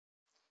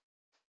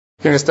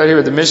We're going to start here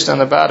with the Mishnah on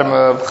the bottom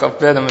of Chav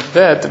Bet Amud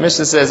Bet. The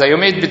Mishnah says,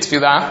 Ayomed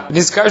b'tfilah,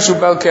 nizkar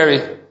bal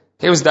keri.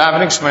 He was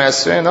davening Shmoneh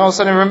Esrei, and all of a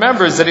sudden he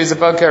remembers that he's a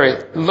bal keri.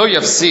 Lo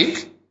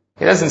yafsik.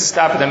 He doesn't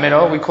stop in the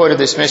middle. We quoted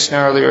this Mishnah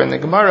earlier in the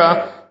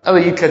Gemara.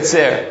 Ela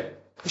yikatzer.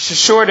 He should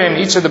shorten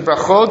each of the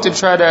brachot to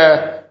try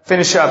to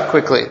finish up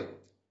quickly.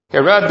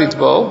 Yarad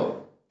litbo.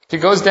 He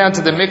goes down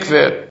to the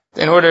mikveh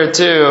in order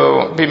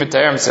to be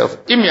mitayar himself.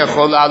 Im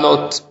yachol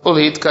la'alot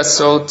ulhit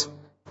kasot.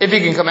 If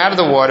he can come out of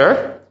the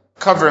water,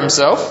 cover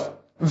himself.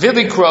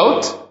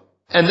 Vilikrot,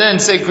 and then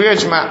say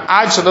Kriyat Shema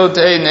ad shelo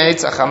te'eh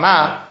ne'etzach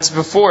hama. It's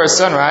before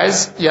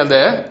sunrise.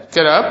 Yaleh,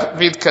 get up.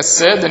 Vid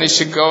kased, then he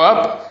should go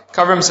up,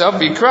 cover himself,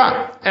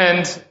 vikra,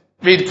 and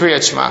read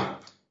Kriyat Shema.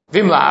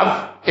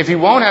 Vimlav, if he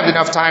won't have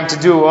enough time to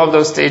do all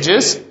those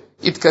stages,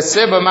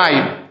 itkaseh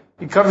b'mayim.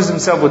 He covers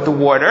himself with the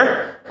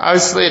water.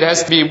 Obviously, it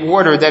has to be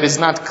water that is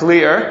not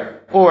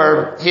clear,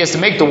 or he has to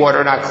make the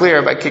water not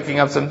clear by kicking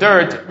up some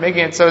dirt,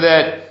 making it so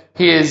that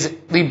he is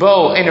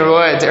libo ein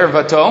roeh et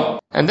ervato,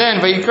 and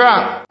then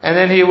vayikra, and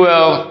then he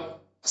will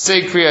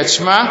say Kriyat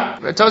Shema.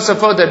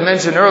 Tosafot had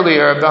mentioned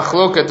earlier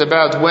bachloket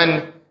about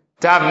when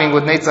davening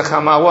with Netzach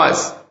Hama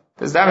was.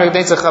 Does davening with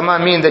Netzach Hama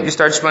mean that you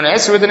start Shmoneh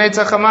Esrei with the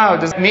Netzach Hama, or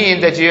does it mean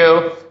that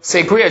you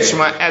say Kriyat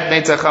Shema at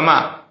Netzach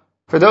Hama?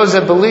 For those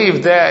that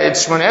believe that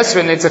it's Shmoneh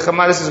Esrei and Netzach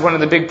Hama, this is one of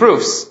the big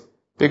proofs,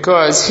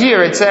 because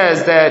here it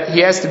says that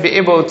he has to be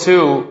able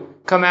to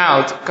come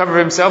out, cover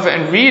himself,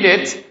 and read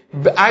it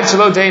ad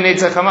shelo te'eh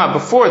netzach hama,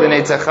 before the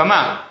Netzach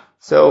Hama.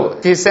 So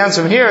it sounds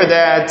from here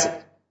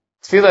that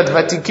Tfilat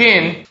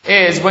Vatikin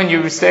is when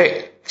you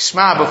say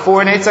Shema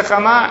before Netzach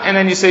Hama, and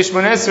then you say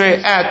Shmoneh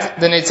Esrei at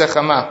the Netzach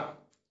Hama.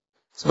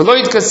 So v'lo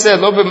yitkaseh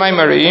lo b'mayim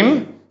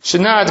mareim,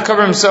 should not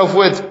cover himself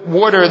with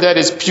water that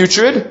is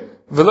putrid.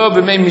 V'lo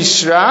b'mei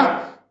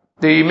mishra,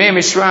 the mei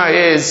mishra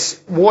is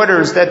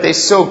waters that they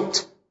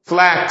soaked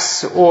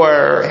flax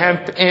or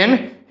hemp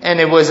in, and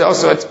it was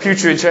also a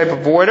putrid type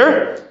of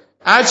water.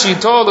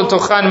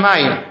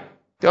 The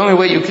only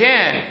way you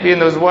can be in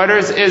those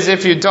waters is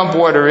if you dump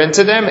water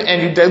into them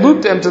and you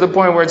dilute them to the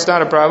point where it's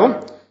not a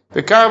problem.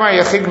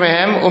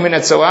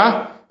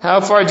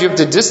 How far do you have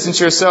to distance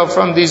yourself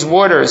from these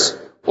waters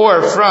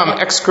or from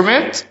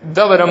excrement? You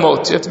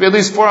have to be at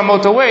least 4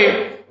 amot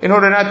away in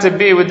order not to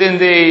be within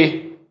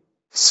the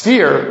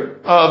sphere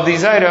of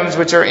these items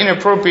which are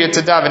inappropriate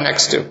to daven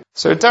next to.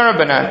 So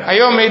Tarabanan,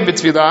 Ayom made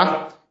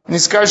b'tfilah,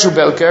 nizkar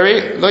bal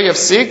keri, lo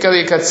yafsik el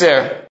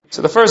yikatzer.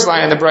 So the first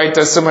line in the Braita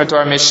is similar to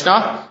our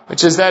Mishnah,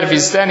 which is that if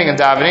he's standing and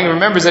davening,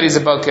 remembers that he's a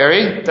bal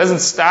keri, doesn't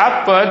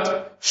stop,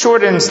 but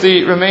shortens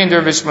the remainder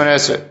of his Shmoneh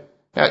Esrei.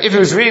 Now, if he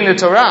was reading the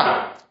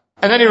Torah,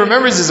 and then he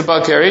remembers he's a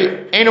bal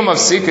keri, einu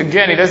mafsik,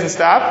 again, he doesn't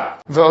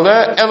stop,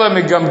 v'oleh ela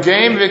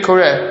megamgeim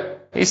v'koreh.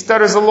 He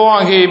stutters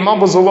along, he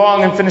mumbles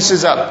along and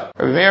finishes up.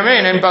 Bal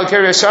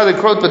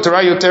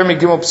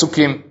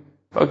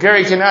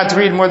keri cannot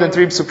read more than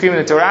 3 psukim in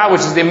the Torah, which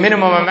is the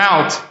minimum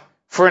amount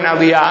for an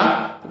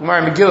aliyah. The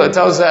Gemara Megillah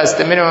tells us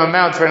the minimum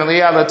amount for an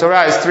aliyah la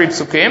Torah is 3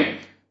 psukim.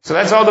 So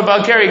that's all the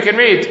bal keri can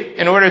read.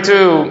 In order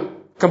to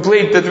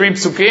complete the 3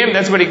 psukim,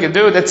 that's what he can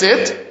do, that's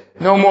it.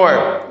 No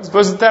more. As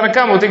opposed to Tanna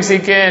Kamma, who thinks he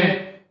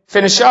can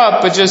finish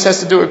up, but just has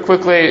to do it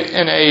quickly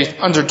in a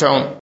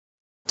undertone.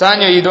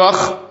 Tanya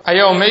Yidoch,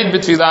 Ayo made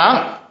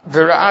b'tfilah,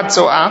 v'ra'at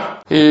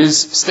zo'ah. He's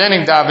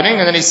standing davening,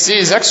 and then he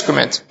sees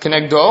excrement.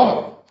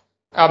 Kenegdo,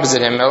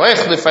 opposite him.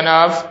 Melech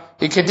lifanav.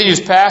 He continues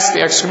past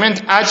the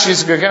excrement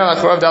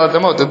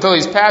until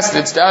he's past it,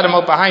 it's the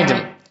adamot behind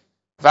him.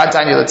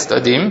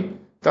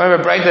 Don't have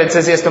a bright that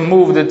says he has to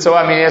move the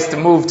tzoah, I mean he has to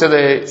move to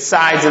the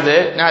sides of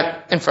it,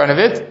 not in front of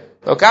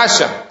it.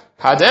 Lokasha.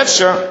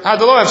 Hadefshar,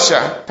 hadalo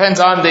depends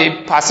on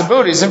the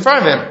possibilities in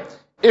front of him.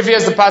 If he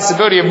has the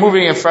possibility of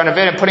moving in front of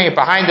it and putting it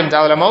behind him,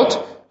 dalamot,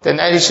 then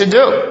that he should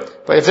do.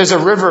 But if there's a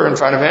river in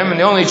front of him and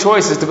the only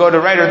choice is to go to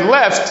the right or the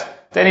left,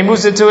 then he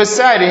moves it to his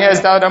side. He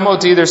has dalamot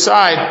to either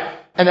side.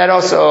 And that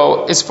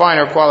also is fine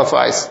or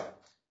qualifies.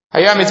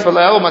 He's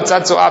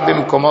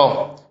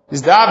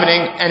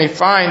davening and he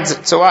finds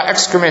tzoah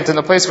excrement in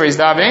the place where he's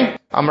davening.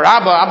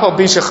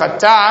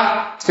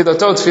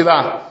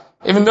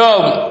 Even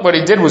though what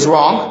he did was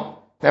wrong,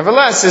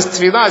 nevertheless his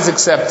tefillah is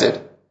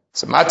accepted.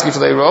 So the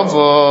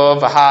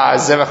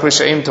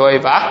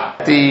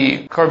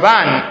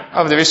korban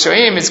of the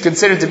Rishonim is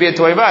considered to be a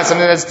toivah,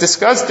 something that's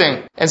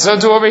disgusting. And so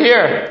too over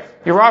here.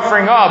 You're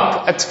offering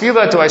up a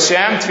tefillah to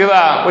Hashem,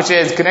 tefillah which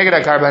is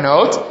keneged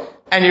karbanot,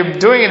 and you're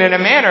doing it in a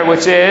manner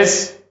which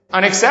is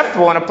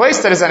unacceptable, in a place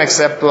that is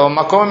unacceptable.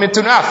 Makom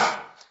mitunaf.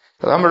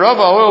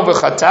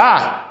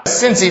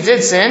 Since he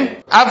did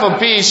sin,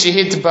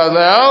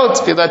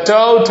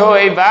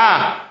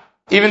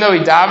 even though he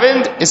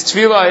davened, his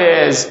tefillah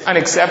is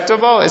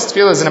unacceptable, his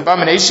tefillah is an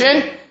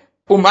abomination.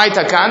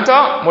 Umayta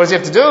kanto, what does he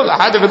have to do? He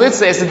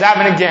has to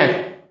daven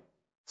again.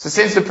 So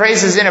since the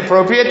praise is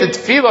inappropriate, the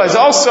tefillah is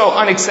also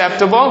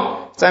unacceptable.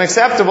 It's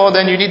unacceptable,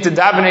 then you need to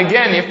daven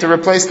again. You have to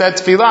replace that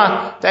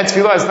tefillah. That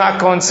tefillah is not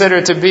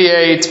considered to be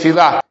a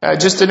tefillah.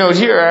 Just to note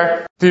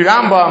here, the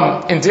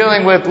Rambam, in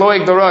dealing with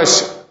loig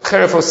dorosh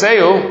cheref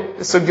oseu,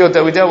 the sugya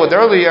that we dealt with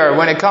earlier,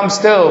 when it comes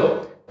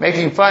to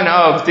making fun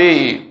of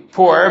the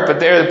poor, but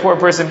they're the poor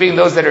person being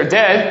those that are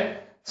dead.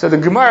 So the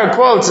Gemara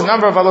quotes a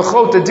number of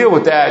halachot to deal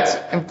with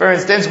that. And for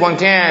instance, one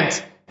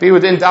can't be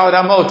within Daled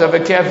Amot of a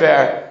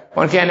kever.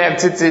 One can't have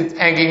tzitzit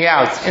hanging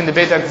out in the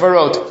Beit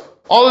HaKvarot.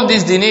 All of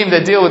these dinim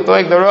that deal with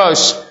Loeg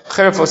L'Rosh,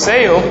 Cheref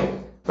Oseu,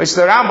 which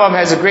the Rambam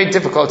has a great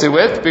difficulty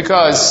with,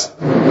 because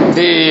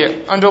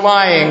the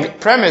underlying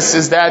premise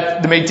is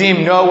that the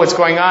Meitim know what's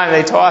going on and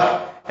they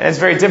talk, and it's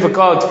very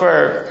difficult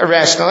for a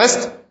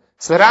rationalist.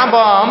 So the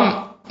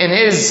Rambam, in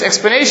his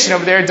explanation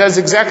over there, does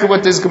exactly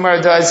what this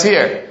Gemara does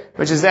here,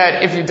 which is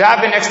that if you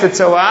daven next to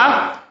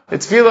Tzoah, the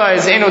Tefillah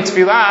is Eino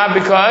Tefillah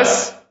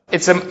because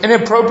it's an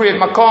inappropriate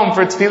makom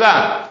for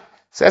Tefillah.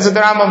 So that's what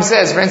the Rambam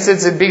says. For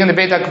instance, it being in the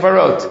Beit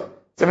HaKvarot.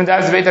 7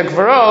 times the Beit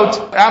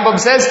HaKvarot, Rambam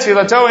says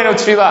Tefillah Eino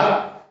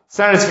Tefillah. It's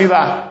not a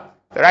Tefillah.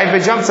 The Raiva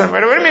jumps on, what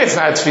do you mean it's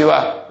not a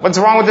Tefillah? What's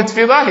wrong with the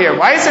Tefillah here?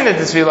 Why isn't it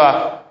the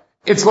Tefillah?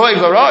 It's Loeg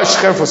L'Rosh,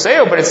 Cheref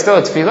Oseu, but it's still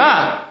a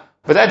Tefillah.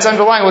 But that's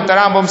underlying what the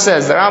Rambam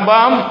says. The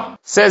Rambam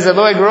says that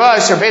Loeg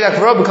L'Rosh, or Beit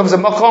HaKvarot, becomes a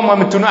Makom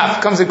HaMetunaf,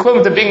 becomes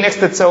equivalent to being next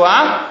to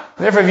Tzoah.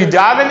 Therefore, if you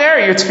daven there,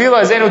 your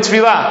Tefillah is Eino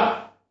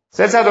Tefillah.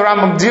 So that's how the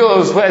Rambam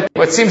deals with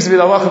what seems to be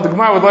the halach of the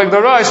Gemara with Loeg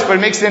L'Rosh, but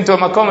it makes it into a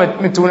Makom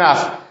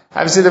HaMetunaf.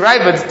 Obviously the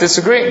Raiva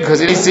disagreeing, because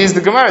he sees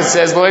the Gemara, it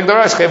says Loeg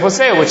L'Rosh, Cheref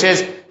Oseu, which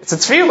is, it's a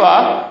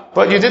tefillah,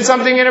 but you did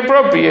something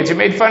inappropriate. You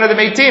made fun of the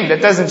Meitim. That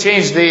doesn't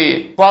change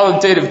the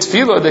qualitative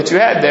tefillah that you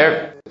had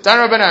there. Tan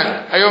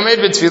Rabbanan, Ayomed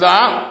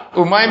b'tefillah,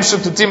 umayim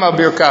shututim al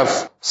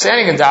birkav.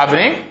 Standing and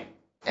davening,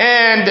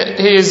 and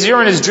his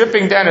urine is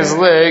dripping down his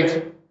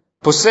leg.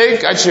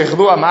 Posek ad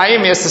sheichlu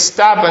hamayim, he has to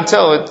stop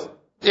until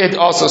it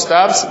also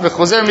stops.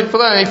 V'chozer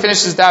mitpalah, and he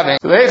finishes davening.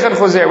 So leichan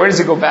chozer, where does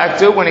he go back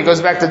to when he goes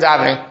back to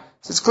davening?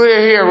 So it's clear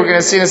here, we're going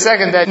to see in a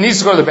second, that he needs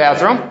to go to the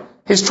bathroom.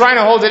 He's trying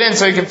to hold it in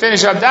so he can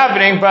finish up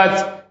davening,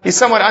 but he's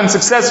somewhat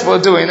unsuccessful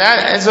at doing that,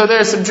 and so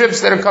there's some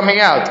drips that are coming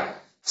out.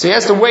 So he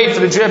has to wait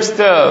for the drips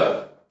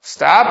to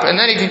stop, and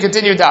then he can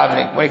continue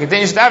davening. When he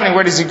continues davening,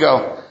 where does he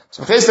go?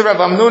 So Rav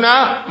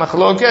Amnuna,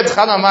 Machloket,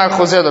 Chad Amar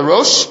Chozer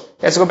L'Rosh,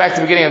 he has to go back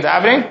to the beginning of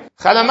davening.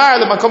 Chad Amar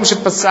L'Makom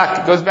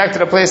Shepasak, goes back to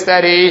the place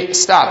that he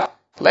stopped.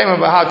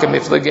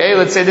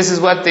 Let's say this is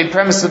what the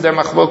premise of their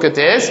Machloket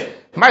is.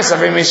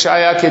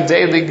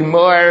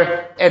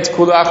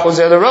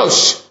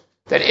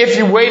 That if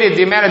you waited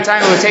the amount of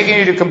time it would take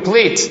you to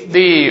complete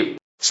the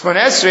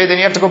Shmoneh Esrei, then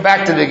you have to go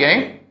back to the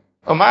beginning.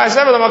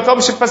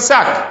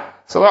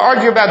 So they'll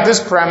argue about this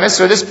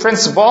premise, or this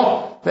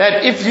principle,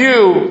 that if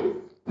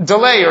you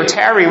delay or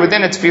tarry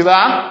within a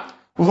tefillah,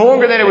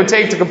 longer than it would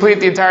take to complete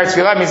the entire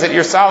tefillah, means that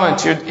you're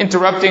silent, you're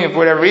interrupting it for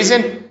whatever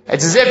reason.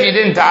 It's as if you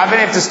didn't daven, you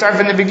have to start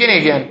from the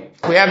beginning again.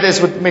 We have this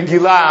with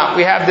Megillah,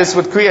 we have this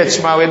with Kriyat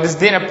Shema, this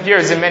din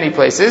appears in many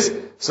places.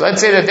 So let's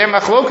say that their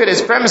machloket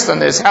is premised on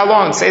this. How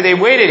long? Say he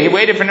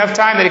waited for enough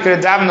time that he could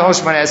have davened the whole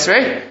Shmoneh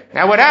Esrei.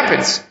 Now what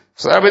happens?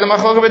 So that'll be the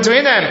machloket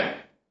between them.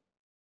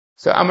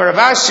 So Amar Rav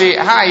Ashi,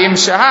 im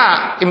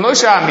shaha, im lo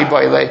shaha mi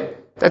boile.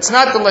 That's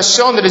not the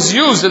lashon that is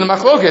used in the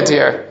machloket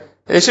here.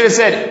 They should have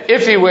said,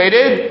 if he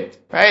waited,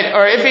 right?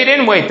 Or if he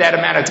didn't wait that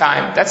amount of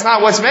time. That's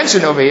not what's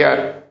mentioned over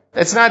here.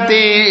 That's not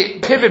the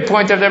pivot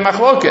point of their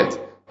machloket.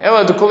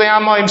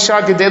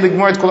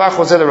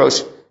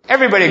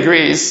 Everybody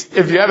agrees,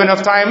 if you have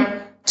enough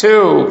time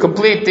to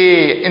complete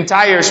the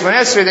entire Shmoneh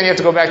Esrei, then you have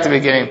to go back to the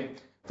beginning.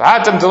 Our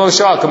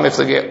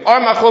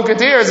machloket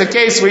here is a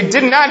case where he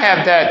did not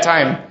have that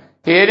time.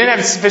 He didn't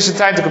have sufficient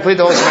time to complete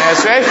the whole Shmoneh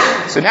Esrei,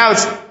 so now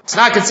it's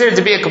not considered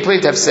to be a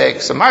complete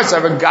hefsek. So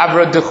Marsavar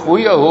Gavra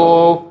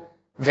Dechuyahu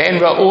Vein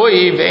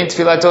Ra'oi Vein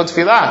Tfilato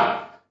Tfilah.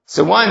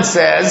 So one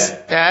says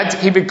that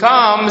he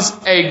becomes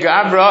a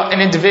Gavra, an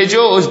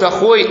individual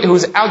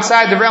who's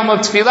outside the realm of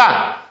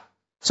Tfilah.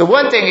 So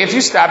one thing, if you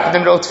stopped in the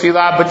middle of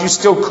Tfilah, but you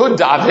still could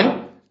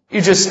daven,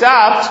 you just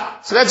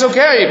stopped, so that's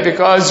okay,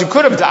 because you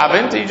could have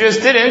davened, you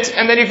just didn't,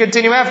 and then you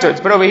continue afterwards.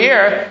 But over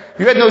here,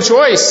 you had no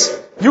choice.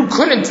 You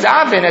couldn't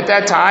daven at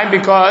that time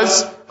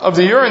because of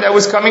the urine that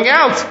was coming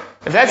out.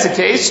 If that's the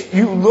case,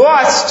 you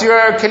lost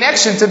your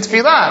connection to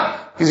Tfilah.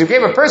 Because you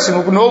gave a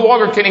person who no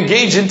longer can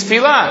engage in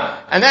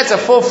Tfilah. And that's a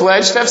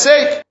full-fledged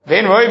hefsek.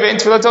 Vein roi, vein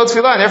Tfilah, tot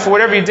Tfilah. And therefore,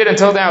 whatever you did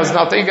until now is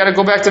nothing. You gotta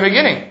go back to the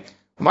beginning.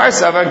 Mar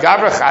Savar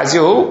Gavra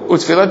Chazyu,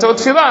 utfilah tot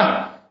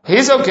Tfilah.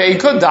 He's okay, he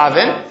could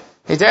daven.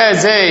 He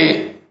has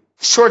a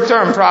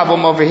short-term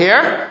problem over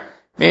here.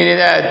 Meaning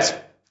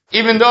that,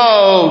 even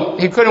though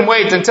he couldn't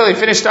wait until he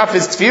finished off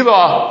his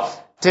Tfilah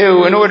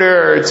in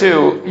order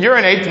to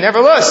urinate,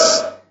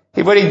 nevertheless,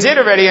 what he did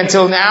already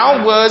until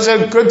now was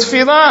a good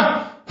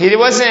Tfilah. He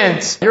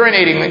wasn't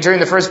urinating during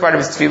the first part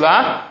of his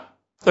tefillah.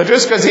 So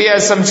just because he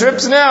has some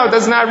drips now, it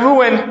does not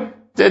ruin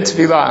the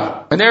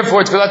tefillah. And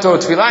therefore, tefillah to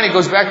tefillah, and he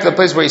goes back to the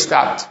place where he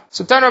stopped.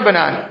 So Tan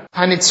Rabbanan,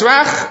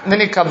 hanitzrach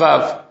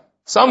nenikavav.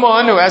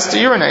 Someone who has to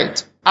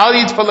urinate. Al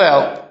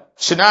yitpalel.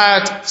 Should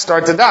not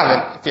start to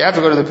daven. If you have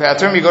to go to the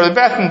bathroom, you go to the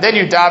bathroom, then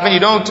you daven. You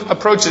don't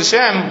approach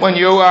Hashem when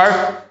you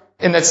are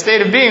in that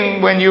state of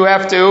being when you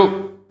have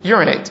to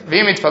urinate.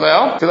 V'im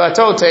yitpalel. Tefillah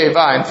to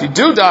teiva. And if you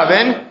do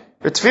daven,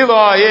 your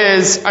tefillah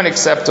is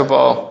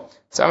unacceptable.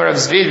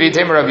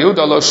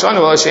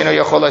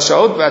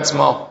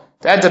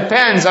 That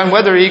depends on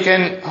whether he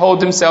can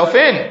hold himself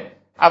in.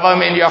 If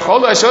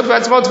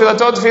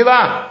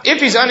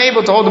he's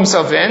unable to hold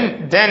himself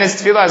in, then his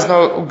tefillah is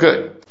no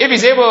good. If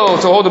he's able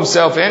to hold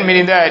himself in,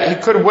 meaning that he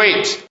could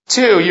wait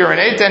to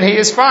urinate, then he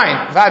is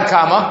fine. Vad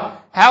kama.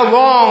 How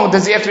long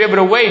does he have to be able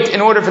to wait in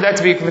order for that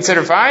to be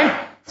considered fine?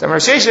 To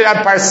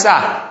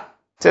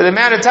the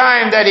amount of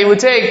time that he would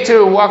take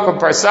to walk a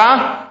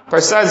parsa.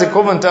 Parsa is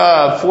equivalent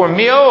to 4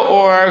 meal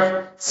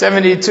or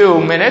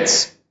 72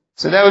 minutes.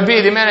 So that would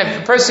be the amount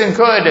if a person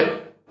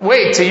could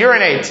wait to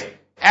urinate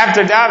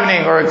after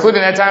davening, or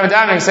including that time of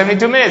davening,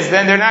 72 minutes,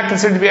 then they're not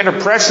considered to be under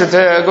pressure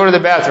to go to the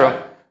bathroom.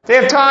 They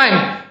have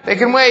time. They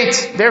can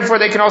wait. Therefore,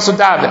 they can also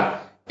daven.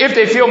 If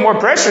they feel more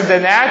pressured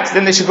than that,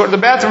 then they should go to the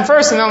bathroom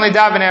first and only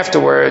daven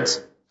afterwards.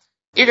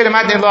 Some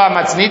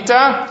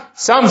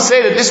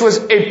say that this was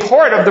a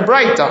part of the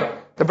Braita.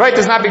 The Braita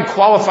has not been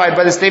qualified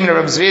by the statement of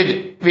Rav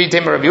Zvid,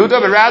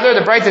 but rather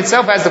the Braita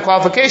itself has the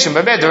qualification.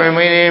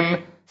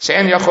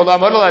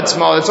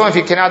 It's only if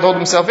he cannot hold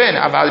himself in.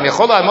 If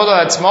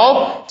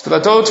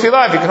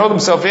he can hold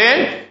himself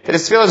in, then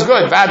his tefillah is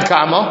good. Vad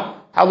kamo.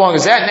 How long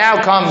is that?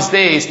 Now comes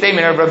the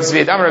statement of Rav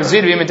Zvid. Rav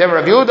Zvid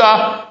Rav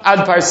Yehuda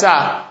ad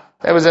parsa.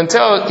 That was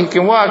until he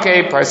can walk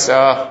a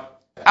parsa.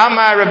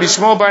 Amar Rabbi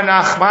Shmuel bar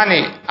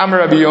Nachmani. Amar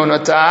Rabbi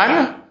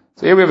Yonatan.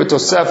 So here we have a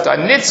Tosefta.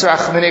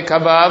 Nitzrach minei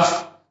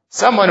kavav.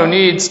 Someone who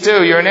needs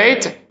to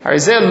urinate.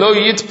 Harizeh lo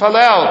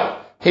yitpalel.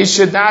 He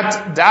should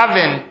not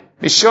daven.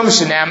 Mishum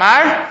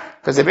shenamar.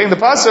 Because they bring the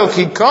pasuk.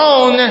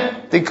 Hikon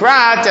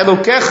dikrat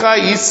elokecha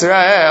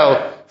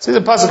Yisrael. See the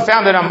pasuk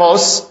found in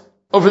Amos.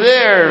 Over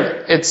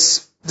there,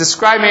 it's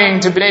describing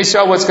to Bnei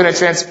Yisrael what's going to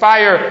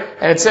transpire,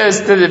 and it says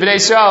to the Bnei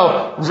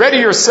Yisrael, ready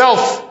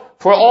yourself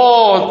for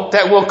all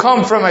that will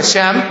come from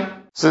Hashem.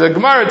 So the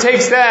Gemara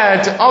takes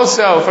that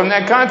also from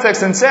that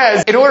context and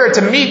says, in order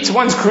to meet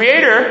one's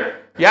Creator,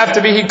 you have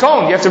to be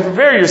hikon, you have to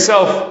prepare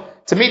yourself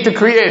to meet the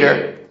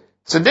Creator.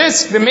 So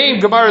this, the main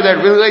Gemara that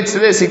relates to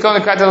this, hikon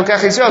l'krat elokech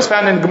Yisrael, is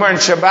found in Gemara in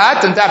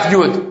Shabbat and Daf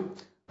Yud.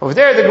 Over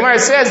there, the Gemara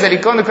says that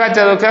Hikon l'krat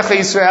elokecha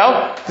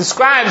Yisrael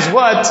describes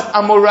what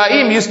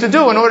Amoraim used to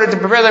do in order to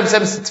prepare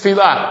themselves to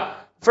tefillah.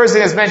 First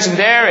thing that's mentioned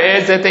there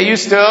is that they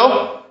used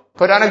to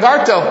put on a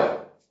gartel.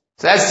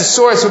 So that's the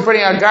source for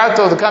putting on a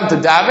gartel to come to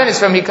daven. It's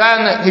from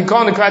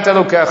Hikon l'krat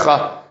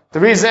elokecha. The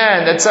reason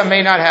that some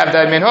may not have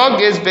that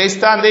minhag is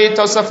based on the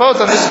Tosafot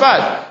on the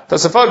spot.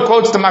 Tosafot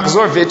quotes the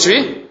Machzor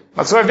Vitri.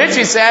 Machzor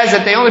Vitri says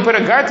that they only put a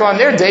gartel on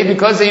their day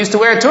because they used to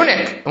wear a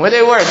tunic. And when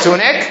they wear a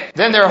tunic,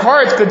 then their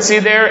heart could see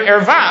their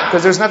erva,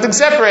 because there's nothing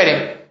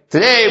separating.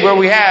 Today, where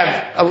we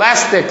have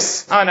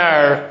elastics on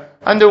our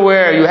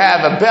underwear, you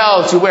have a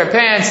belt, you wear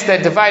pants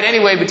that divide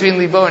anyway between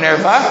libo and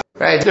erva,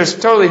 right? There's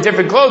totally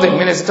different clothing. I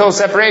mean, it's a total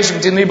separation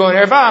between libo and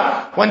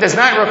erva. One does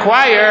not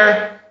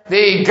require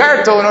the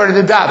gartel in order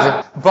to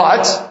daven.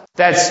 But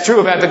that's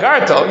true about the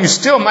gartel. You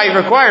still might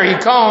require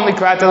hikon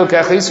l'krat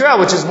elokecha Yisrael,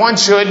 which is one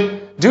should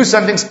do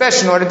something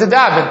special in order to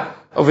daven.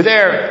 Over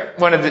there,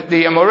 one of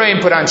the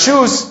Amoraim put on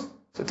shoes.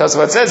 So that's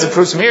what it says. It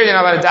proves from here you're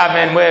not allowed to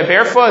daven wear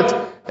barefoot.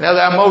 Another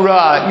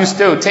Amora used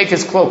to take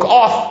his cloak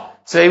off,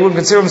 so he wouldn't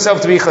consider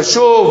himself to be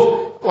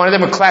chashuv. One of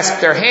them would clasp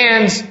their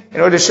hands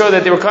in order to show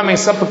that they were coming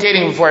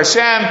supplicating before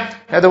Hashem.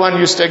 Another one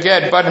used to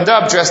get buttoned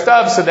up, dressed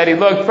up, so that he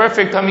looked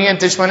perfect coming in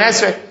Tishman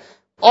Esrei.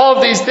 All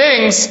of these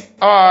things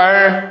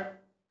are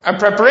a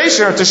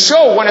preparation or to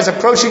show one is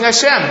approaching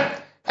Hashem.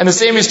 And the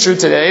same is true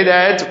today,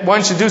 that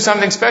one should do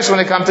something special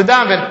when they come to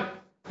daven.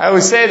 I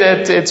always say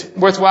that it's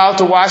worthwhile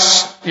to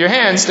wash your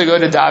hands to go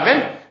to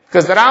daven,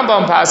 because the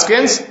Rambam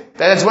paskins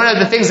that it's one of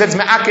the things that's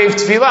ma'akev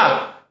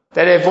tefillah.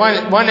 That if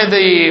one of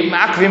the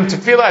ma'akevim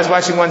tefillah is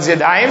washing one's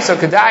yadayim, so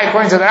kedai,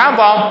 according to the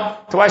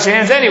Rambam, to wash your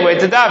hands anyway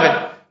to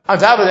daven. On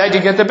top of that,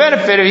 you get the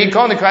benefit of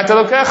hikon l'krat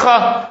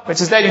elokecha,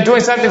 which is that you're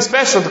doing something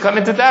special to come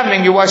into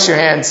davening, you wash your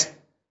hands.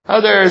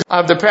 Others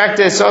have the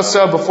practice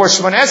also before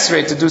Shemon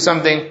Esrei to do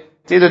something,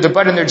 either to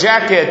button their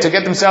jacket, to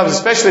get themselves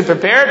especially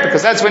prepared,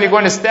 because that's when you're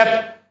going to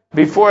step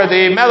before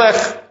the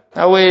Melech.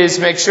 Always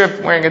make sure,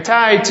 wearing a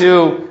tie,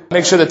 to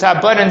make sure the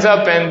top buttons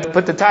up and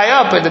put the tie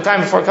up at the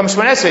time before it comes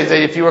Shemon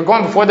Esrei. If you were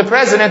going before the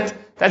president,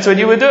 that's what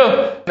you would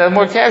do. The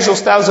more casual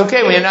style is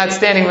okay when you're not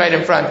standing right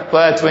in front.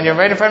 But when you're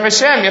right in front of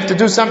Hashem, you have to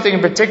do something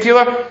in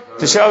particular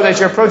to show that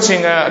you're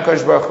approaching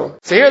HaKadosh Baruch Hu.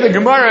 So here the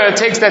Gemara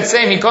takes that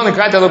same Hikon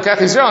l'krat elokecha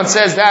Yisrael and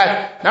says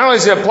that not only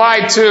is it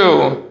applied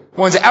to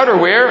one's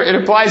outerwear, it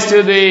applies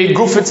to the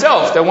goof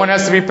itself, that one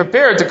has to be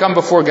prepared to come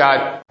before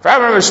God.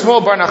 Rabbi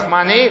Shmuel bar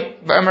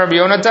Nachmani, Rabbi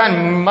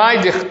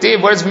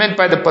Yonatan, what is meant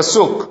by the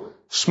pasuk?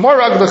 Shmor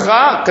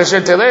raglecha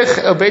kasher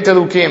telech el beit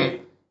elukim.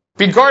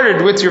 Be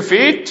guarded with your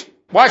feet.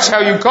 Watch how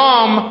you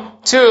come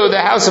to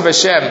the house of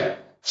Hashem.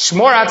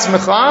 Shmor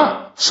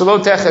atzmecha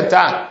shelo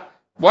techeta.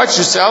 Watch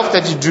yourself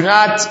that you do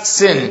not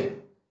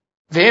sin.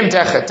 V'im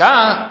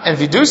techeta, and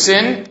if you do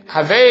sin,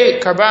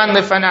 havei karban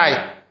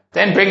lefanai.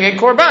 Then bring a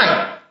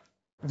korban.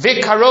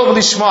 V'karov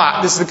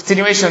lishma. This is the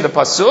continuation of the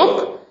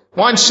pasuk.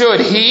 One should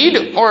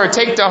heed or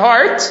take to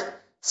heart.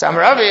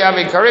 Samaravi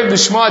havei karev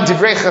lishma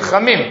divrei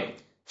chachamim.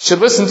 should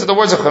listen to the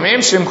words of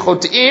Chachamim, Shem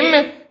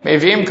Chotim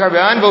Mevim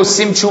Karban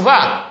Vosim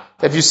Tshuva.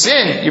 That if you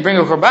sin, you bring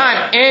a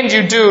korban, and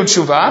you do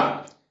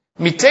tshuva.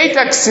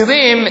 Miteta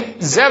ksilim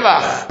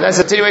zevach. That's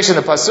a continuation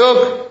of the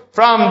pasuk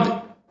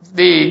from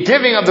the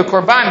giving of the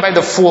korban by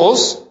the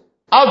fools.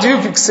 Al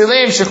diuk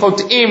ksilim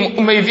shechotim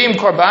umevim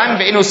korban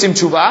ve'inosim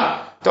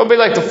tshuva. Don't be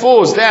like the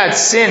fools that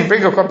sin,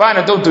 bring a korban,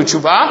 and don't do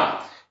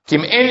tshuva.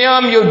 Kim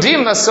enyam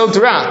yodim lasot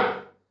ra.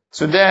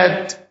 So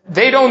that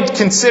they don't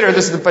consider,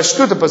 this is the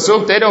pashtut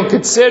pasuk, they don't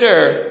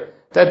consider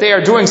that they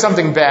are doing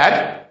something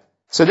bad.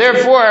 So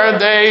therefore,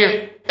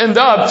 they end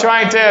up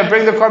trying to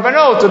bring the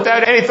korbanot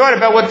without any thought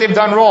about what they've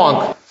done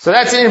wrong. So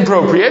that's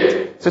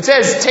inappropriate. So it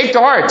says, take to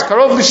heart,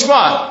 karov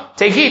lishma,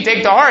 take heed,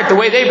 take to heart the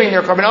way they bring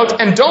their korbanot,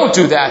 and don't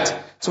do that.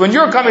 So when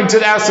you're coming to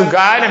the house of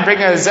God and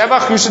bringing a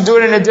zebach, you should do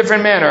it in a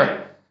different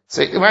manner.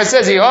 So when it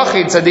says,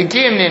 Yochid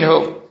tzadikim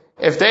ninhu,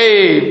 if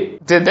they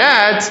did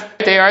that,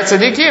 they are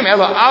tzadikim.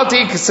 Elo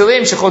alti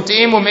kisilim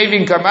shechotim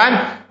umevim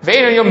karban,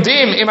 ve'enu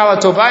yomdim im ala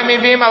tovai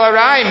mevim ala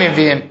rai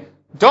mevim.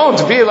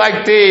 Don't be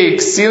like the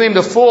ksilim,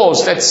 the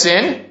fools that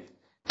sin,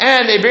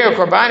 and they bring a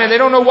korban, and they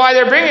don't know why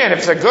they're bringing it.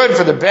 If they're good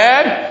for the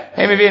bad,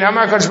 they don't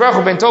know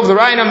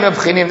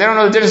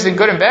the difference between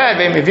good and bad.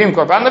 They bring a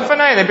korban.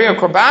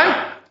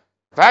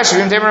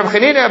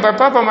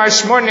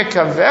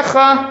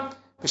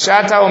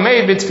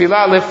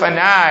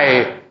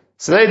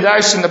 So they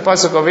darshan the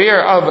pasuk over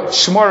here of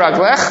Shmor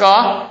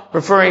Raglecha,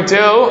 referring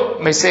to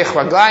Mesech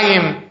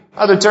Raglayim,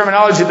 other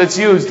terminology that's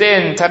used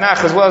in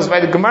Tanakh as well as by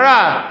the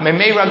Gemara,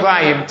 Memei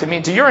Raglayim, to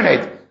mean to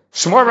urinate.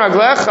 Shmor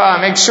Raglecha,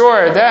 make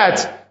sure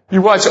that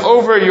you watch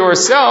over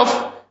yourself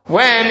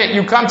when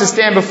you come to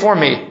stand before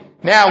me.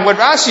 Now, what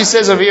Rashi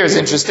says over here is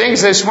interesting. He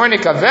says, Shmor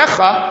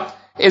Nikavecha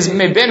is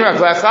Meben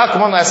Raglecha,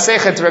 Kamon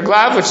Lasechet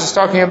Raglav, which is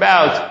talking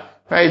about,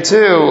 right,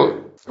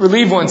 to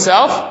relieve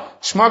oneself.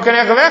 Shmor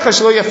Nikavecha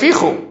Shelo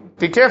Yafichu.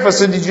 Be careful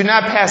so that you do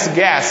not pass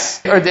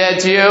gas, or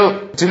that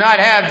you do not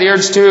have the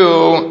urge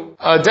to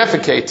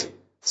defecate.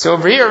 So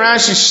over here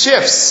Rashi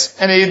shifts,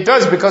 and he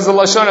does because of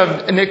the lashon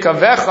of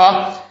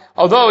nikavecha.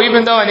 Although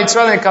even though in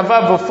Yitzhak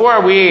Nikavav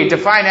before we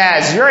define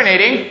as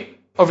urinating,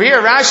 over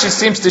here Rashi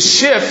seems to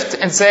shift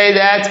and say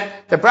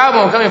that the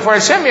problem coming for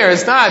Hashem here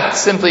is not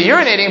simply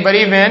urinating, but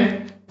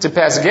even to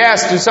pass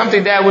gas, do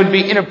something that would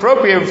be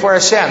inappropriate for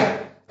Hashem. And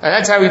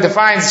that's how he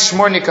defines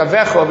Shmor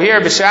Nikavecha over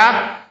here,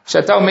 B'Shah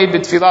Shatau made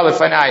b'tfilah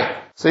lefanai.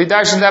 So he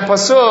darshan that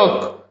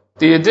pasuk,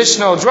 the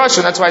additional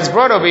drasha, that's why it's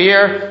brought over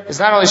here, is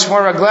not only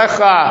Shmor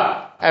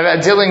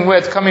Raglecha, dealing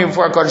with coming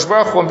before Kodesh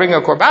Baruch Hu and bringing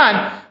a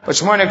korban, but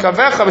Shmor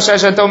Nikavecha b'Shah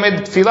Shatau made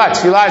b'tfilah.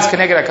 Tfilah is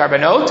keneged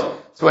HaKarbanot.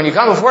 So when you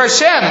come before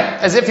Hashem,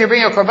 as if you're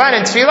bringing a korban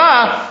in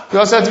tfilah, you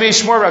also have to be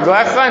Shmor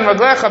Raglecha, and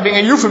Raglecha being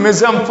a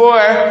euphemism for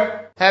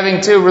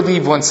having to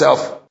relieve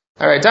oneself.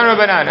 Alright, Dan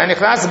Rabbanan,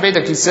 Anichnas Beit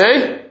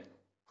HaKisei,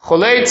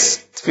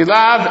 Choletz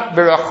tfilav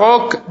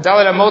berachok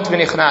daled amot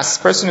v'nichnas.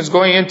 Person who's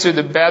going into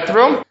the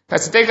bathroom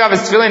has to take off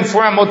his tefillin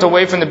 4 amot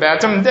away from the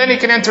bathroom, and then he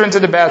can enter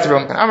into the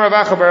bathroom. Amar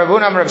Rav Acha bar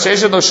Ravuna, Amar Rav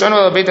Sheshet lo shonu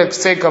el beit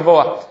hakisei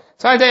kavoa.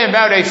 So I'm telling you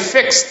about a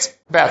fixed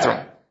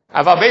bathroom.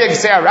 Aval beit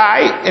hakisei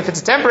arai, if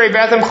it's a temporary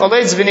bathroom,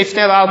 choletz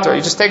v'nifnei l'altar.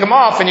 You just take them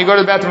off and you go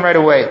to the bathroom right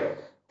away.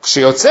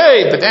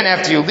 But then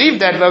after you leave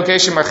that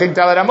location, marchik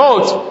daled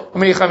amot,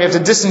 you have to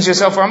distance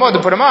yourself from amot to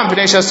put them on.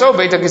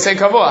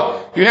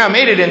 You now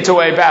made it into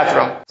a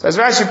bathroom. So as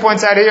Rashi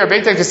points out here,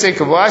 Beit HaKisei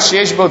Kavua,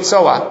 sheyesh bo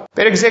tzoa.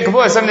 Beit HaKisei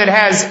Kavua is something that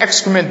has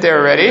excrement there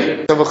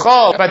already. So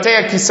v'chol batei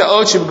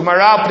hakisaot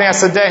sheb'gmara pnei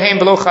hasadeh heim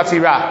below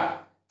chafira.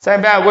 It's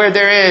about where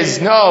there is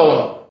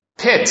no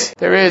pit,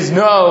 there is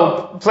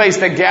no place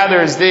that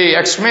gathers the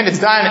excrement. It's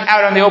done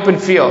out on the open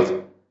field.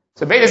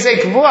 So Beit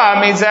HaKisei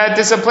Kavua means that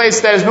this is a place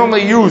that is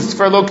normally used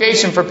for a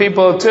location for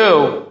people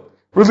to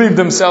relieve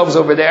themselves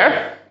over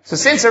there. So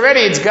since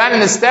already it's gotten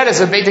the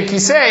status of Beit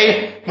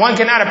HaKisei, one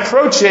cannot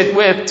approach it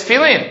with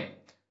tefillin.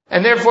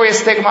 And therefore he has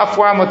to take them off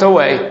 4 amot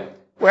away.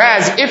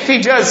 Whereas if he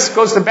just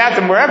goes to the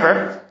bathroom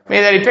wherever,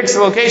 meaning that he picks the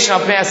location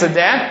of Pnei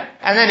Hasadeh,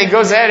 and then he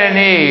goes ahead and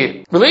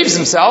he relieves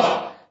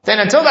himself, then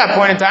until that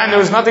point in time there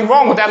was nothing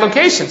wrong with that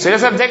location. So he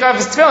doesn't have to take off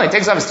his tefillin. He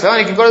takes off his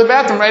tefillin, he can go to the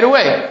bathroom right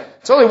away.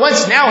 It's only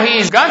once now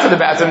he's gone to the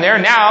bathroom there,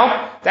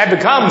 now that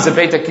becomes a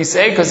Beit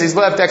HaKisei because he's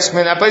left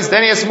excrement in that place.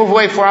 Then he has to move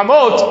away 4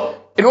 amot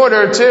in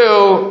order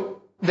to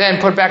then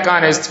put back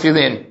on his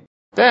tefillin.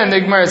 Then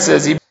the Gemara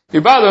says,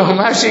 what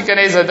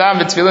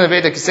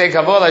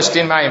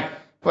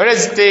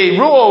is the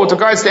rule with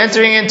regards to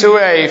entering into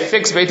a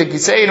fixed Beit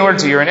HaKisei in order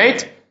to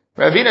urinate?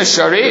 Ravina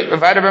Shari,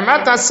 Ravada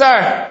Bermat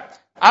Nasar.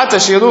 Ata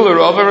Shilu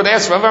L'Rov, they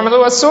asked Rav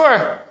Amalu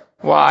Asur.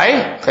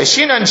 Why?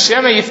 Cheshinan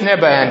Shema Yifne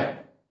Bahen.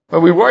 But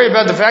we worry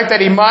about the fact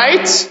that he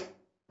might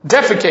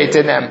defecate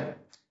in them.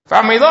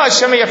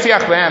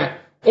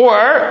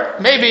 Or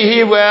maybe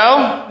he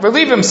will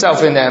relieve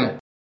himself in them.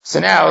 So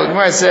now, the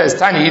Gemara says,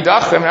 Tani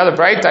Yidach, another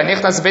bright,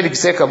 Nichnas Beit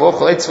HaKisei Kavua,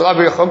 Choletz Tfilah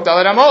B'Rachok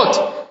Daled Amot,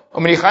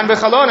 U'Menichan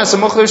B'Chalon,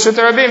 Asamuch L'Reshut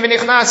HaRabim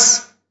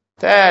V'Nichnas.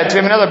 That, we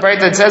have another bright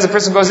that says a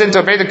person goes into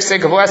a Beit HaKisei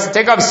Kavua, has to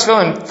take off his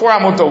tefillin 4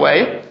 amot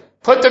away,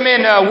 put them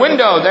in a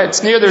window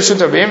that's near the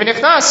Reshut HaRabim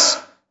V'Nichnas.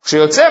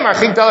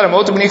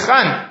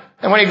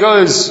 And when he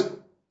goes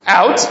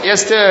out, he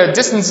has to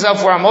distance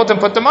himself from Amot and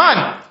put them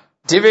on.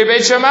 Divrei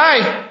Beit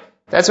Shammai.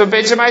 That's what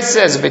Beit Shammai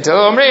says. Beit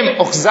Hillel Omrim,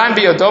 Ochzan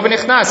biyodo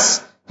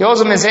v'nichnas. He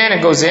holds him in his hand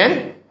and goes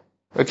in.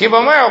 Akiva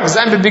Omer,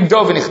 Ochzan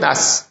b'bigdo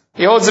v'nichnas.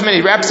 He holds him and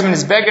he wraps him in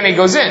his bag and he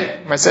goes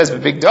in. It says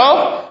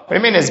b'bigdo. What do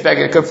you mean his bag?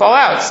 It could fall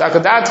out.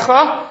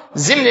 Sakadatcha,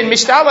 zimnin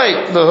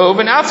mishtalei, lehu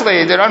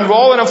v'naflei. They'd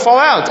unroll and it'll fall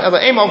out.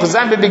 Ela emo,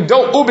 Ochzan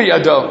b'bigdo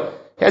ubiyado.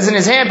 He has it in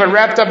his hand but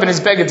wrapped up in his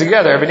bag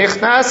together.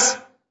 V'nichnas,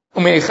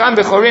 u'meichan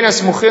b'chorina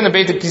smuchin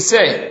lebeit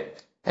kisei.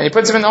 And he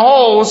puts them in the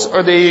holes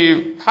or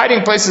the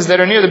hiding places that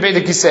are near the Beit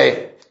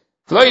HaKisei.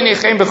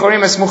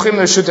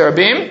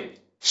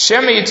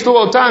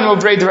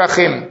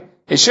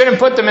 He shouldn't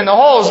put them in the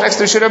holes next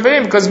to Shut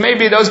Rabim because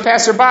maybe those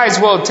passerbys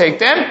will take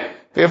them.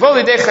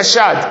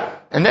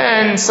 And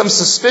then some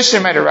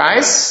suspicion might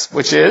arise,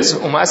 which is,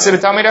 there was a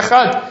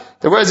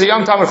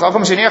young Talmid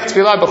Chacham,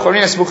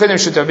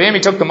 he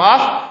took them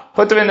off,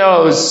 put them in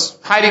those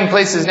hiding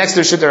places next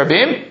to Shut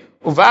Rabim.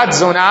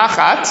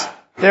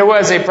 There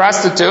was a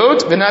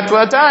prostitute,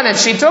 V'natlatan, and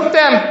she took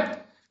them.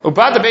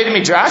 Ubad the Beit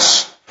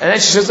Midrash, and then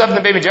she shows up in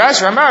the Beit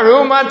Midrash,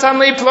 Ramaru matan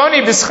li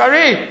ploni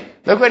b'schari.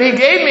 Look what he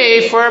gave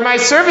me for my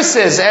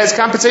services, as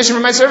compensation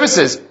for my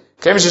services.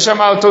 When he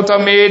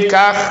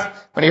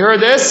heard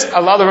this,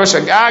 Allah the Rosh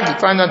Hagag, he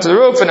climbed onto the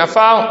roof, and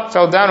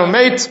fell down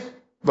umeit.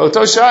 That he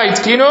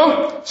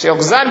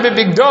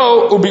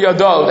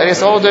has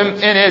to hold him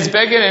in his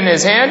beged in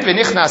his hand,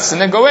 v'nichnas,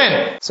 and then go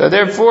in. So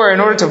therefore, in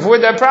order to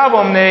avoid that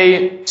problem,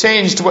 they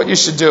changed what you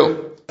should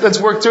do. Let's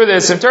work through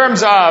this. In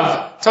terms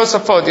of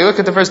Tosafot, you look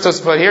at the first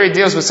Tosafot, here he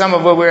deals with some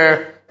of what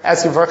we're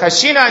asking for.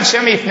 Chashina and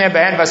Shemi Ifnei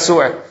B'hen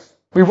Vasur.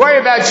 We worry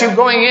about you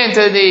going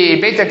into the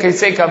Beit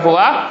HaKisei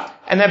Kavua,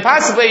 and then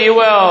possibly you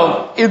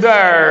will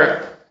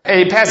either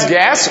pass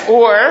gas,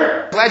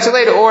 or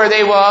flagellate, or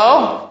they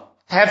will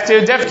have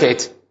to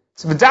defecate.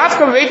 So it's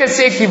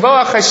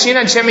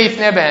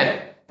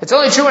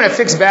only true in a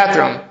fixed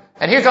bathroom.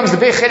 And here comes the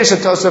big chiddush of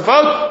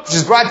Tosafot, which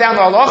is brought down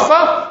to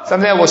halacha,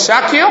 something that will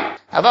shock you.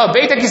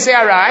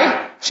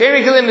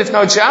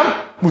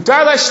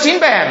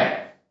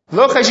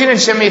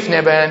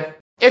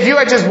 If you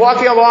are just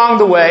walking along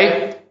the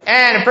way,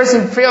 and a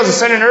person feels a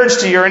sudden urge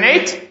to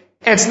urinate,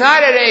 and it's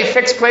not at a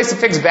fixed place, a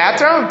fixed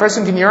bathroom, a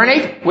person can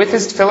urinate with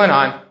his tefillin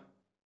on.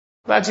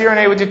 Allowed to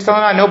urinate with your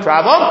tefillin on, no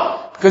problem.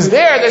 Because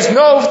there's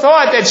no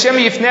thought that Shema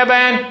Yifneh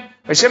Ben,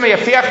 or Shema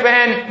Yafiach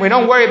Ben. We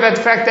don't worry about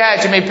the fact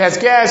that you may pass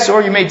gas,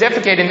 or you may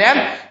defecate in them,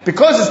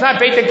 because it's not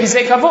Beit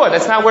HaKisei Kavua.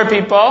 That's not where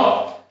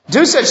people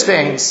do such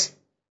things.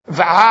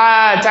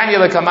 Tanya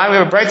L'Kaman, we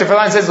have a brighter for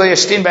that says,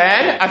 L'Yashtin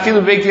Ben,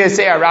 Afilu Beit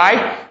HaKisei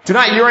Arai. Do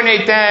not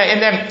urinate in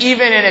them,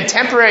 even in a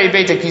temporary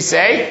Beit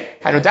HaKisei.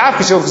 Hanudaf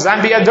Kishul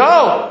Chazan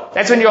Biyado.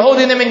 That's when you're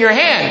holding them in your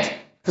hand.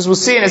 Because we'll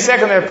see in a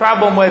second there's a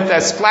problem with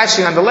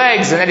splashing on the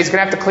legs, and then he's going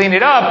to have to clean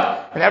it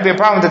up, and that'll be a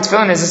problem with the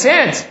tefillin in his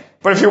hands.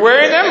 But if you're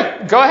wearing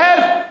them, go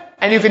ahead,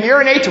 and you can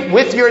urinate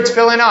with your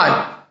tefillin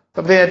on.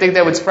 Something I think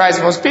that would surprise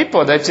most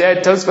people, that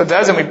Tosfot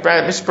does, and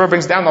Mishpur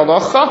brings down the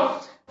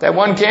halacha, that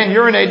one can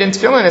urinate in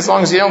tefillin as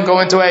long as you don't go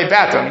into a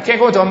bathroom. You can't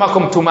go into a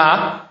makom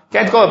tumah, you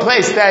can't go to a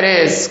place that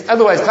is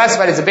otherwise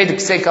classified as a Beit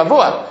HaKisei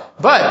Kavua.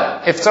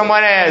 But if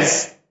someone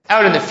is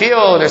out in the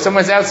field, or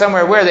someone's out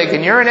somewhere where they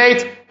can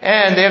urinate,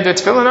 and they have their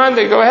tefillin on,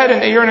 they go ahead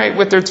and they urinate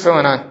with their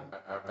tefillin on.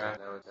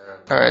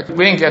 Alright,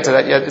 we didn't get to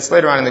that yet. It's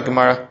later on in the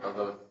Gemara.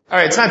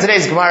 Alright, it's not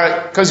today's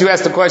Gemara. Because you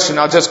asked the question,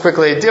 I'll just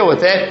quickly deal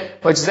with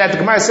it. Which is that the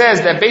Gemara says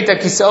that Beit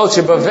HaKiseot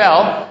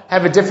Shebavel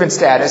have a different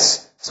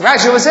status. So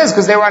Rashi says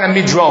because they were on a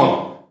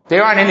midron. They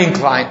were on an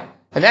incline.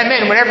 And that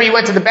meant whenever you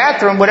went to the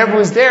bathroom, whatever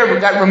was there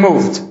got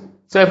removed.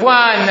 So if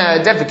one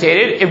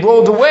defecated, it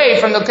rolled away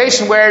from the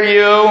location where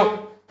you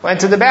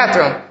went to the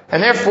bathroom.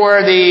 And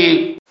therefore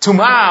the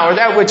Tumah, or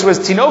that which was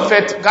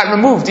Tinofet, got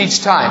removed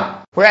each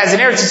time. Whereas in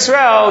Eretz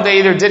Yisrael, they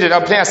either did it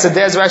up near Sadeh,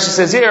 as Rashi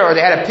says here, or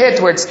they had a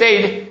pit where it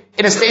stayed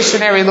in a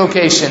stationary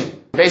location.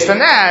 Based on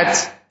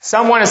that,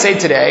 some want to say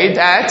today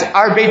that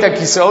our Beit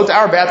HaKisot,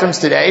 our bathrooms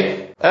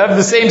today, have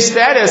the same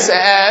status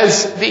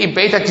as the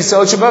Beit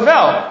HaKisot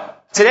Shebavel.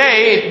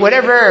 Today,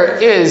 whatever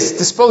is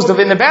disposed of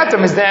in the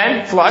bathroom is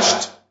then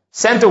flushed,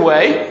 sent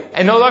away,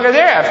 and no longer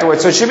there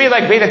afterwards. So it should be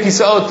like Beit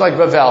HaKisot, like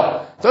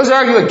Bavel. Those who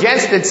argue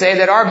against it say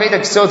that our Beit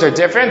HaKisot are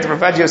different.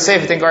 Rav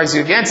Yosef, I think, argues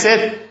against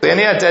it.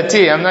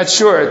 I'm not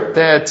sure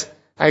that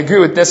I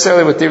agree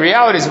necessarily with the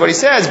realities of what he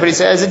says, but he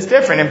says it's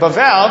different. In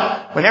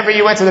Bavel, whenever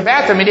you went to the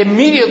bathroom, it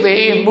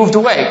immediately moved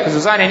away, because it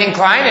was on an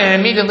incline, and it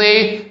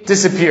immediately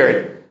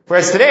disappeared.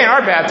 Whereas today in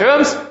our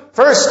bathrooms,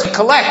 first it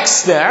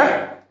collects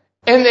there,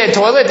 in the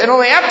toilet, and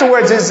only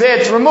afterwards is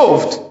it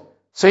removed.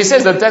 So he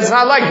says that that's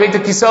not like Beit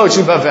HaKisot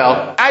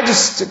Shebavel. I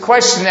just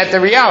question at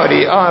the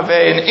reality of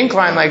an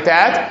incline like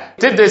that.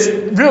 Did this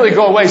really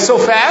go away so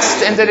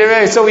fast, and did it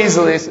really so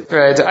easily?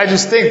 Right. I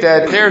just think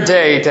that their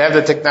day to have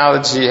the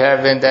technology,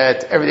 having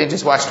that everything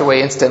just washed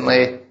away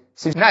instantly,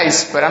 seems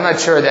nice, but I'm not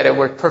sure that it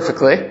worked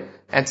perfectly.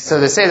 And so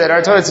they say that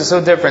our toilets are so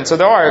different. So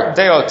there are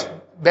Deot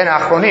Ben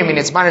Achronim, in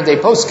its modern day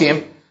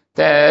poskim,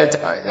 that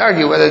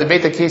argue whether the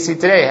Beit HaKisei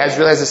today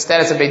really has a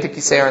status of Beit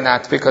HaKisei or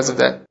not because of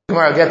that.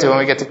 Gemara I'll get to when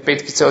we get to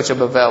Beit Kitzot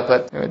Bavel,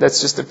 but anyway, that's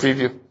just a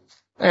preview.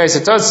 Anyway, so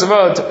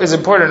Tosafot is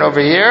important over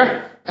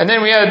here. And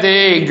then we had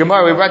the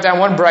Gemara, we brought down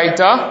one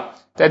Braita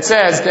that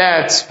says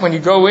that when you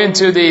go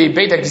into the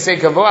Beit HaKisei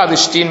Kavoah, the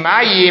Shtin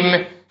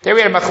Mayim, there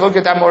we had a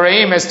Machloket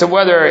Amoraim as to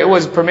whether it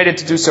was permitted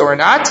to do so or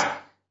not.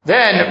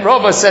 Then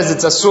Rova says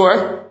it's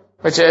Asur,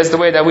 which is the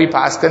way that we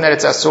paskin, that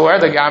it's Asur,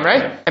 the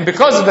Gamre. And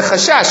because of the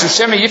Chashash,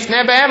 Shema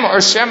Yifneh Behem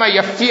or Shema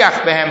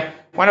Yafiach Behem,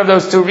 one of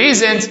those two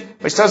reasons,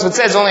 which Tosfot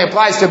says only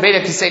applies to a Beit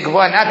HaKisei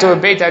Kavoah, not to a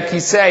Beit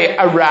HaKisei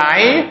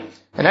Arai.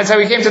 And that's how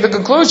we came to the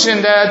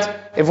conclusion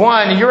that if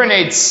one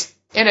urinates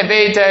in a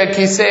Beit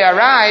HaKisei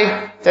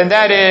Arai, then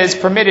that is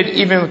permitted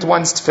even with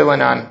one's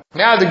tefillin on.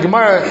 Now the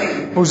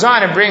Gemara moves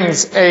on and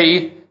brings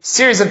a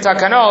series of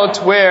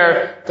takanot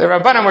where the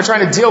Rabbanan were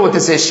trying to deal with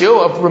this issue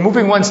of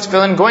removing one's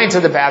tefillin, going to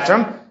the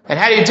bathroom, and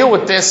how do you deal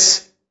with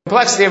this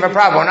complexity of a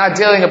problem? We're not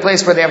dealing in a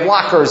place where they have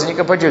lockers and you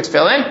can put your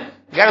tefillin.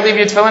 You gotta leave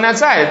your tefillin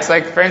outside. It's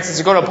like, for instance,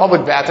 you go to a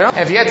public bathroom, and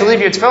if you had to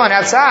leave your tefillin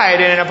outside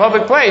and in a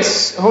public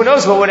place, who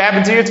knows what would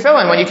happen to your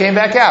tefillin when you came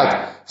back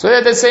out. So they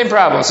had the same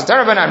problem. So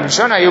Tarabanan,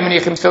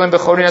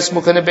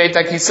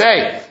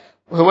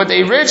 what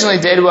they originally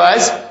did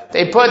was,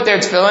 they put their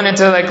tefillin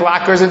into like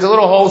lockers, into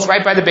little holes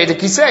right by the Beit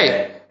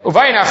HaKisei. What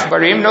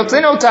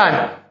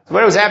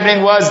was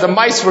happening was the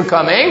mice were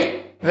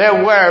coming,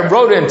 there were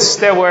rodents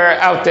that were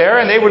out there,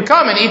 and they would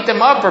come and eat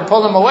them up or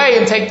pull them away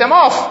and take them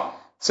off.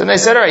 So they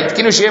said, alright,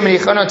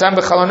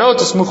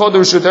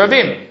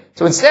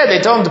 so instead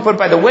they told them to put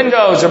by the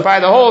windows or by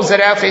the holes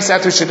that face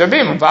out to Reshut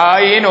Rabim.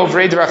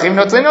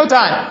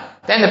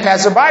 Then the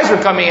passerbys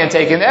were coming and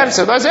taking them,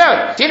 so those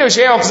out.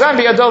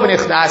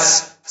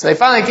 So they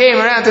finally came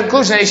around to the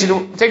conclusion that he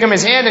should take him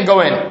his hand and go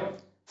in.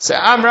 So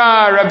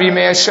Amra Rabbi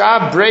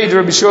Me'ashah, Braid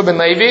Rabbi Shua ben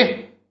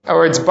Levi,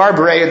 or it's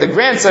Barbarei, the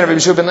grandson of Rabbi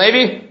Shua ben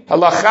Levi,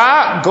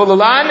 Halacha,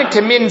 Gololan,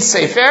 Kemin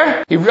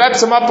Sefer. He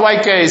wraps him up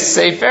like a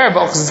Sefer,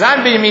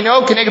 V'ochzan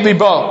b'yamino keneged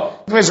libo.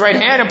 From his right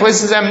hand and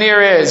places them near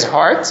his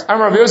heart.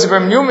 Amar Rabbi Yosef Bar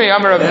Yumi,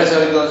 Amar Rabbi.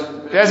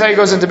 That's how he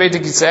goes into Beit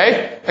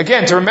HaKisei.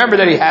 Again, to remember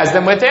that he has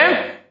them with him,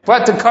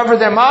 but to cover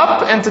them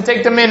up and to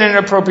take them in an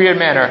appropriate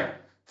manner.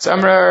 So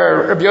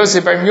Amar Rabbi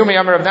Yosef Bar Yumi,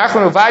 Amar Rabbi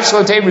Nachman, Uvad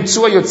shlotei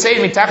ritzua yotzei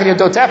mitachit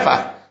yodo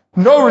tefach.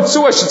 No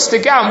ritzua should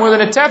stick out more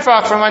than a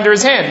tefach from under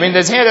his hand. I mean,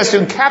 his hand has to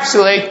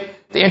encapsulate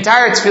the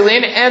entire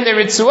tefillin and the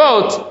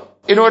ritzuot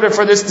in order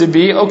for this to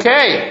be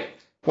okay.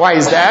 Why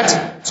is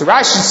that? So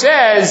Rashi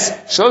says,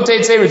 Shlo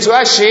teitzei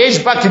ritzua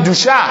sheish ba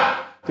kedusha.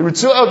 The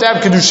ritzuot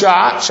have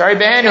kedusha, shari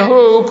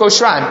behenahu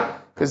koshran.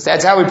 Because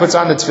that's how he puts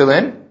on the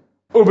tefillin.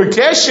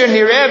 Ubekesher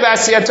nireh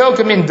b'asiyato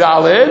kamin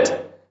dalid.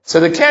 So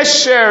the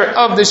kesher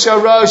of the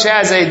shorosh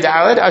has a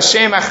dalid.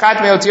 Hashem achat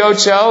meotiot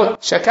shel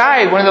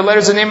shakai, one of the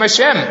letters of the name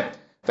Hashem.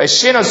 The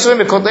shin is on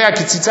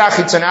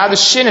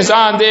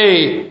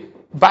the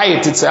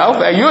bayit itself.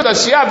 Until you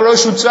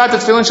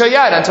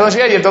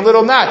have the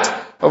little knot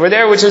over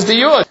there, which is the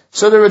yud.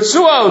 So the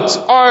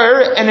ritzuot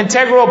are an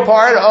integral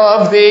part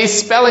of the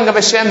spelling of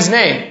Hashem's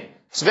name.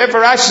 So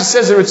therefore Rashi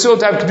says the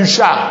ritzuot have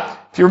kedusha.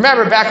 If you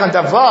remember back on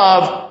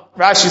Tavav,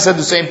 Rashi said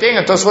the same thing,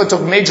 and Tosfot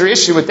took major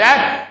issue with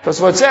that.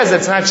 Tosfot says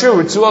that's not true.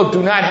 Ritzuot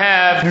do not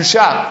have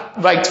kedusha.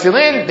 Like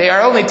tefillin, they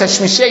are only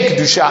tashmishei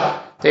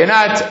kedusha. They are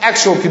not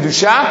actual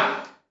kedusha.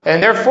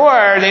 And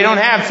therefore, they don't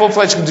have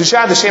full-fledged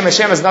kedusha. The Shem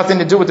Hashem has nothing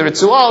to do with the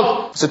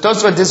Ritzuot. So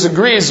Tosfot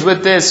disagrees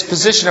with this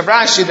position of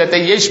Rashi that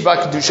they yesh ba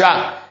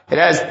kedusha.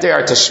 They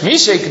are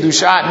tashmishay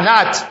kedusha,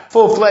 not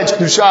full-fledged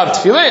kedusha of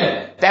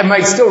tefillin. That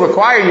might still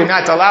require you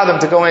not to allow them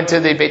to go into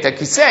the Beit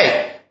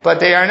HaKisei. But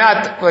they are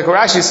not, like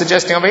Rashi is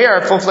suggesting over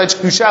here, full-fledged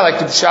kedusha like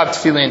kedusha of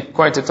tefillin,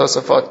 according to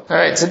Tosafot.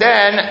 Alright, so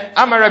then,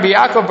 Amar Rabbi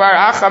Yaakov bar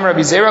Ach, Amar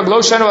Rabbi Zerah,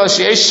 Lo shanu al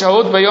she'esh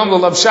shahud bayom lo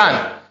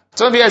labshan.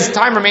 So if he has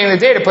time remaining in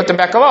the day to put them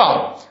back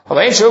along. So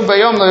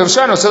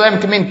let him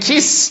come in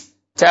kis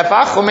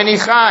tefach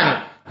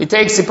umenichan. He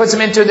puts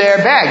them into their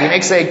bag. He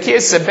makes a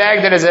kiss, a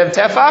bag that has a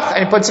tefach,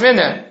 and he puts them in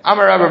there.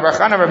 Amar Rabbi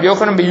Barchan, Rabbi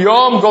Yochanan,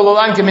 b'yom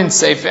gololan kamin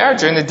sefer.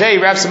 During the day,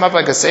 he wraps them up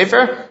like a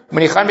sefer.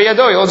 Umenichan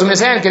b'yado, he holds them in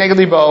his hand, keneged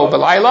libo.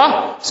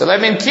 B'layla, so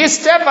let him kiss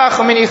tefach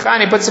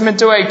umenichan. He puts them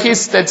into a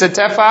kiss that's a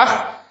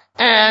tefach,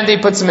 and he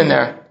puts them in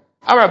there.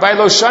 Amar Rabbi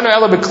Lo shanu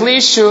ela b'kli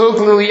shuhu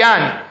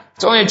gliliyan.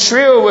 It's only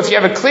true if you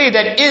have a kli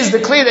that is the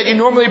kli that you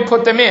normally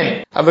put them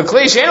in. If it's a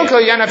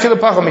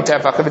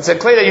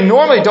kli that you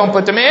normally don't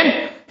put them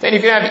in, then you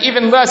can have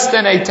even less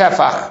than a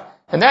tefach.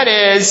 And that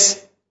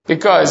is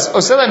because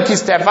oselem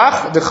kis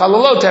tefach, the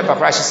chalolo tefach,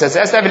 Rashi says, it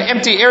has to have an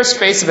empty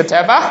airspace of a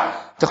tefach.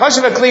 Because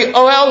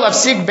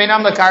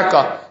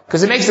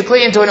it makes the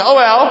kli into an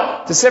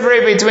oel to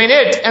separate between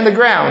it and the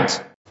ground.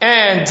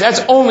 And that's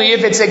only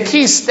if it's a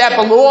kis that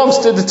belongs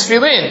to the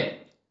tefillin.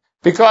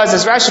 Because,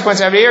 as Rashi points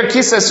out here,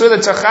 kis asur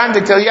l'tzarchan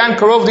dekelyan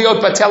karov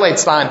liot batel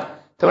eitzlan.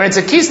 So when it's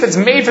a kis that's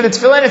made for the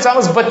tefillin, it's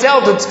almost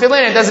batel to the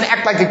tefillin, it doesn't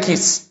act like a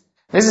kis.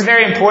 This is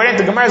very important.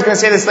 The Gemara is going to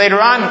say this later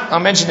on.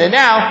 I'll mention it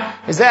now.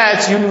 Is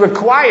that you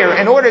require,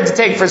 in order to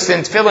take, for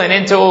instance, tefillin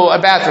into a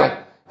bathroom,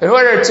 in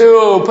order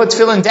to put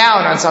tefillin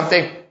down on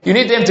something, you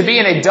need them to be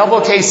in a double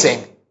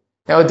casing.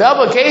 Now, a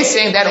double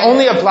casing, that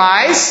only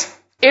applies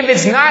if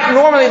it's not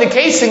normally the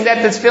casing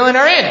that the tefillin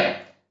are in.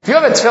 If you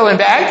have a tefillin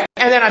bag,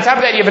 and then on top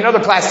of that you have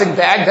another plastic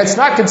bag, that's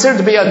not considered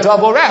to be a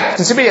double wrap. It's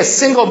considered to be a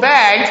single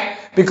bag,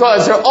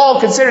 because they're all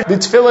considered the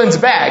tefillin's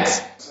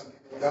bags.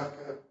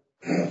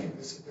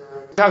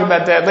 Talk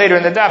about that later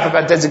in the daf,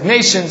 about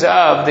designations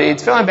of the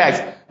tefillin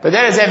bags. But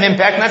that does have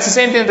impact, and that's the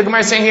same thing that the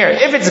Gemara is saying here.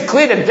 If it's a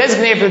kli that's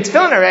designated for the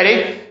tefillin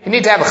already, you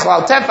need to have a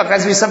chalal tefach, it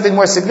has to be something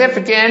more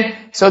significant,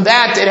 so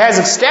that it has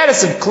a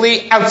status of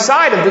kli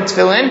outside of the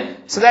tefillin,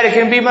 so that it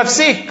can be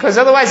mafsik. Because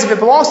otherwise, if it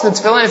belongs to the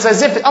tefillin, it's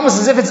almost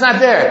as if it's not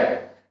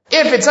there.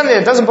 If it's something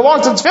that doesn't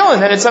belong to the tefillin,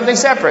 then it's something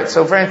separate.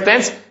 So for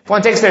instance, if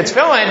one takes their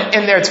tefillin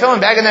in their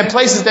tefillin bag and then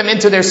places them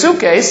into their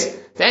suitcase,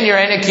 then you're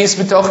in a kis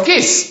b'toch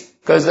kis.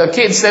 Because the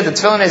kid said the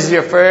tefillin is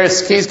your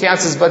first kis,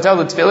 counts as batel,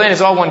 the tefillin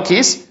is all one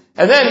kis.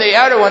 And then the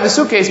outer one, the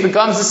suitcase,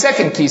 becomes the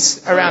second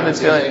kis around the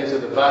tefillin. So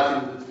the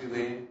bottom of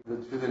the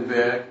tefillin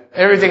bag.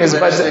 Everything is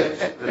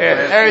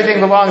everything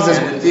belongs as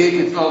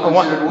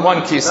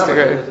one kis.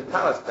 The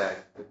talus bag.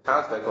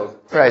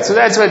 Right, so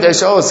that's what the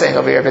Shaul is saying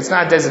over here, if it's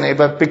not designated.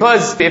 But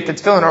because if the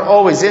tefillin are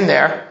always in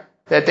there,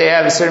 that they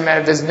have a certain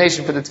amount of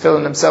designation for the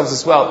tefillin themselves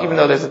as well, even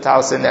though there's a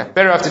talus in there.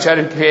 Better off to try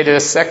to create a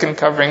second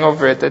covering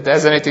over it that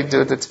has anything to do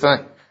with the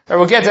tefillin. Or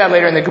we'll get to that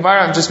later in the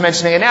Gemara, I'm just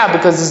mentioning it now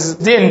because this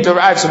din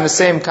derives from the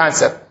same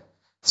concept.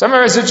 You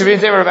know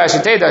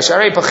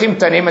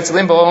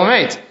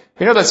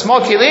that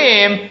small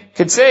kilim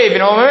could save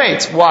in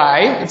Olamait.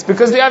 Why? It's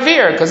because of the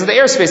avir, because of the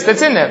airspace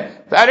that's in them.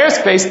 Without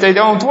airspace, they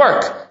don't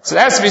work. So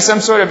there has to be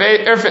some sort of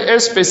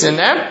airspace in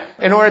them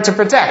in order to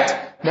protect.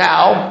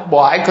 Now,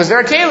 why? Because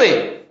they're a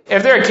keli.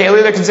 If they're a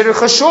keli, they're considered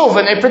chashuv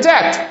and they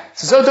protect.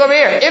 So over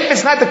here, if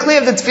it's not the kli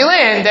of the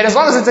tefillin, then as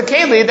long as it's a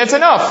keli, that's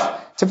enough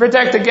to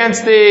protect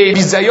against the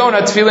bizayon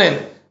of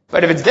tefillin.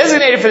 But if it's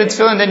designated for the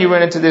tefillin, then you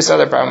run into this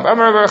other problem. He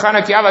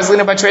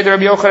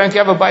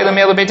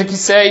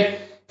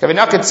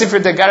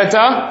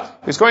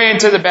was going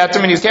into the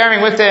bathroom and he was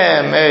carrying with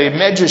him a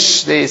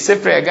medrash, the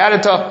Sifrei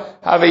Agarata.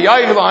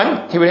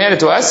 He would hand it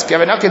to us. If he's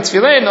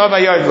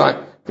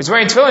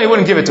wearing tefillin, he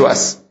wouldn't give it to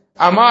us.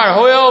 Amar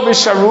hoyel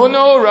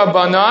v'sharuno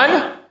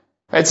rabbanan.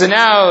 Right, so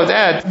now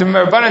that the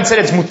Rabbanan said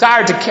it's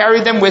mutar to carry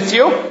them with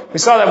you. We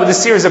saw that with the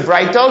series of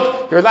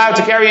Brightot. You're allowed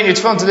to carry in your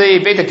tefillin to the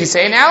Beit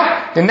HaKisei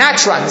now. The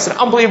Natron, it's an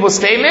unbelievable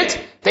statement.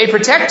 They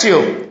protect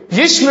you.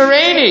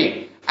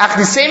 Yishmereni.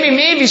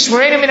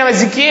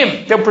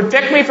 They'll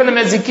protect me from the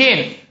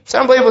mazikin. It's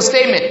an unbelievable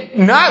statement.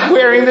 Not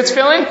wearing the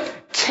tefillin,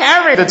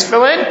 carrying the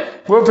tefillin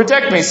will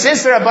protect me.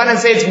 Since the Rabbanan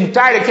say it's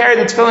mutar to carry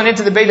the tefillin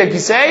into the Beit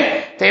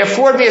HaKisei, they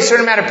afford me a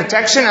certain amount of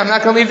protection. I'm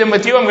not going to leave them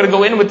with you. I'm going to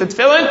go in with the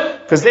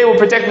tefillin because they will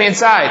protect me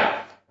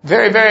inside.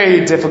 Very,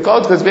 very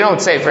difficult because we don't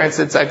say, for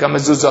instance, like a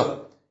mezuzah.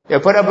 You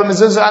put up a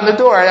mezuzah on the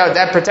door,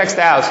 that protects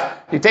the house.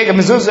 You take a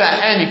mezuzah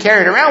and you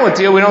carry it around with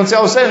you, we don't say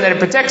all of a sudden that it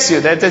protects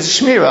you, that it's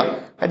shmirah.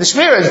 And the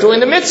shmirah is doing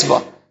the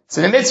mitzvah.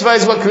 So the mitzvah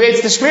is what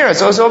creates the shmirah.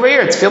 So it's over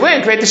here.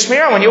 Tefillin create the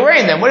shmirah when you're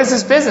wearing them. What is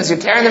this business? You're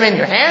carrying them in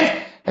your hand,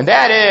 and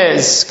that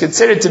is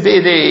considered to be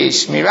the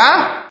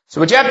shmirah. So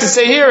what you have to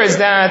say here is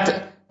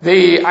that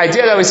the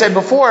idea that we said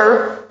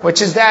before,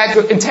 which is that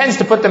it intends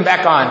to put them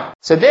back on.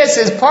 So this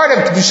is part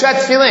of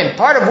kedushat tefillin.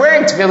 Part of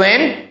wearing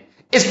tefillin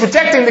is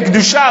protecting the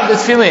kedusha of the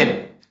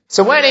tefillin.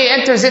 So when he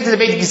enters into the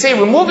Beit HaKisei,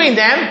 removing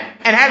them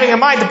and having in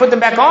mind to put them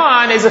back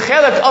on is a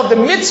chelik of the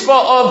mitzvah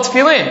of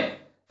tefillin.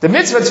 The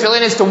mitzvah of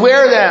tefillin is to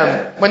wear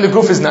them when the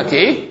goof is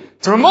naki,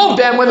 to remove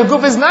them when the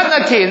goof is not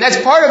naki, and that's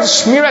part of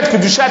shmirat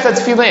kedushat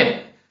tefillin.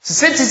 So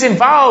since he's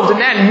involved in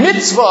that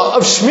mitzvah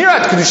of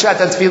shmirat kedushat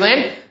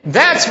tefillin,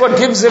 that's what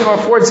gives him or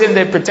affords him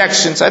the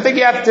protection. So I think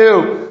you have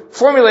to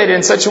formulate it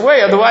in such a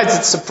way, otherwise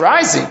it's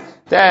surprising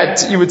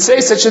that you would say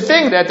such a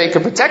thing, that they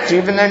could protect you,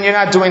 even then you're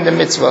not doing the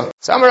mitzvah.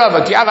 So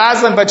Amarava, Kiyav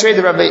Aslan Batrei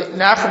the Rav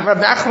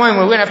Nachman,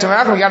 when we went after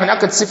Menachem, Kiyav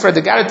Nakat Sifra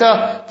de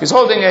Garata, he's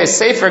holding a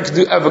sefer of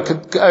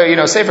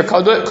sefer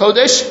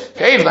Kodesh,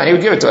 Yavlan, he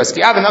would give it to us.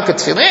 Kiyav Nakat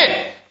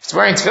Tefillin, he's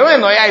wearing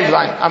Tefillin, Lo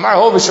Yavlan. Amar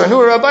Hol V'Shonu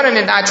Rabbanan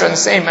and Natra, the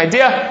same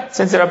idea.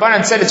 Since the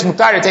Rabbanan said it's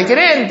mutar to take it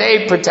in,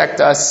 they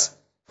protect us.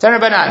 Ten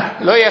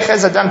Rabbanan, Lo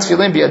Yechez Adam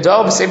Tefillin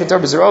B'Yado, B'Sefer Tor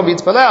B'Zero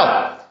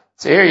B'Yitpalel.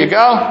 So here you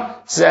go.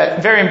 It's a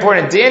very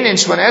important din in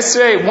Shmon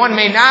Esrei. One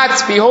may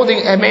not be holding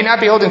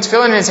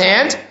tefillin in his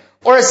hand,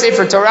 or a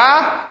sefer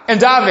Torah, and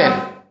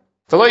daven.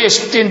 V'lo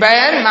yishtin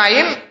b'hem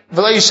ma'im,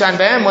 v'lo yishan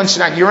b'hem. One should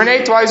not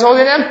urinate while he's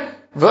holding them.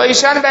 V'lo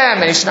yishan b'hem,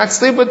 and he should not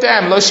sleep with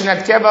them. Lo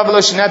shinat keva, v'lo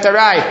shinat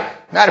arai.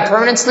 Not a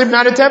permanent sleep,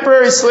 not a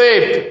temporary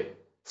sleep.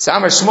 So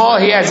Amar Shmuel,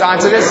 he adds on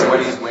to this. What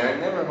he's wearing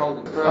them or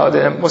holding them? Oh,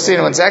 then we'll see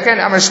in 1 second.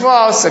 Amar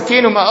Shmuel,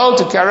 sakinu ma'ot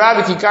ukara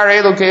v'kikar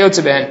elu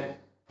keyotze ben.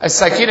 A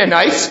sakina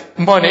knife,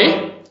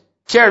 money,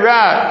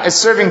 kera, a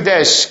serving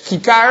dish,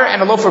 kikar,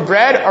 and a loaf of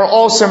bread are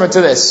all similar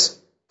to this.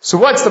 So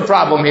what's the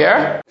problem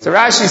here? So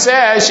Rashi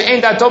says, you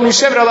can't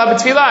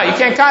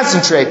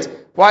concentrate.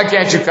 Why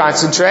can't you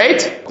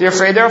concentrate? You're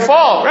afraid they'll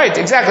fall. Right,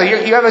 exactly.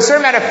 You have a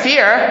certain amount of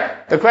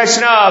fear, the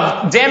question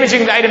of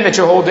damaging the item that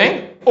you're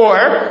holding,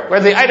 or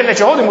whether the item that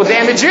you're holding will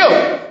damage you.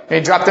 When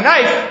you drop the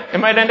knife, it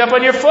might end up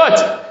on your foot.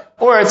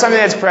 Or it's something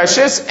that's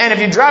precious, and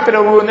if you drop it,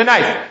 it'll ruin the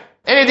knife.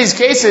 Any of these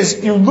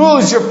cases, you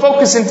lose your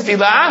focus in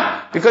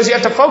tefillah because you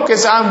have to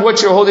focus on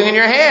what you're holding in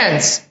your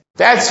hands.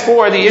 That's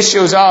for the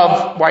issues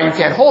of why you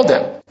can't hold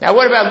them. Now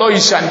what about lo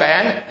yishan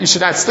ban? You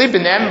should not sleep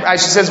in them. Rashi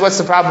says, what's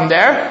the problem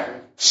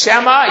there?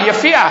 Shema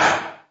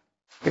yafiach.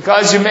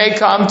 Because you may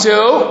come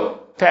to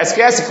pass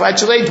gas, to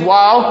flatulate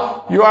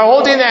while you are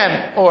holding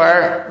them.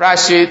 Or,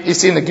 Rashi, you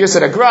see in the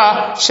Girsat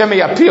Agra, Shema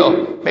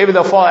yapil. Maybe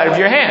they'll fall out of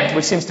your hand,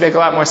 which seems to make a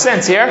lot more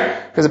sense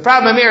here. Because the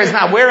problem here is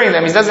not wearing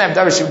them. He doesn't have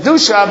Davar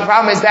Shivdusha. The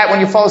problem is that when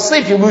you fall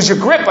asleep, you lose your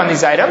grip on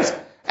these items,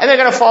 and they're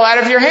going to fall out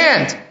of your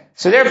hand.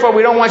 So therefore,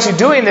 we don't want you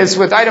doing this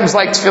with items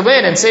like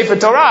Tefillin and Sefer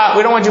Torah.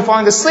 We don't want you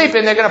falling asleep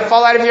and they're going to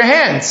fall out of your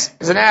hands.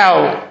 So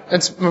now,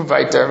 let's move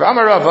right there.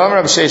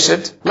 Amarav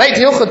Sheshet. Leit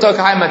Hilchotok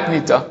Hai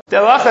Matnita. The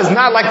halacha is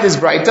not like this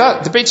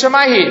Breita. The Beit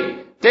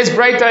Shammai. This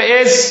Breita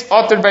is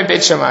authored by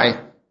Beit Shammai.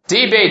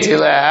 Di Beit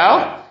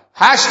Hillel.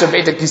 Hashta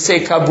Beit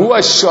Kisei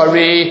Kavua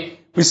Shari.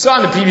 We saw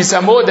in the previous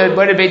Amud that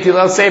what did Beit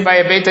Hillel say by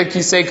a Beit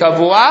Kisei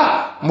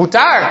Kavua?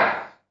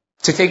 Mutar.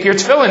 To take your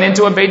Tefillin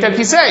into a Beit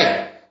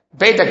Kisei.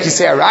 Beta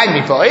Kisei Arai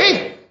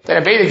Mipoi? Then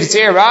a Beta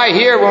Kisei Arai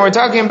here, when we're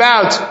talking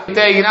about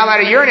you're not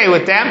allowed to urinate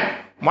with them,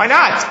 why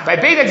not? By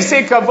Beta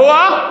Kisei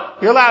Kavua,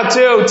 you're allowed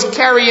to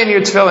carry in your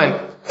tefillin.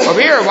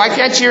 Over here, why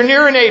can't you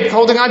urinate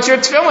holding onto your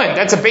tefillin?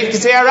 That's a Beta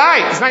Kisei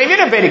Arai. It's not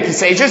even a Beta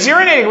Kisei, just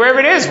urinating wherever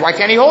it is. Why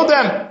can't he hold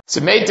them? So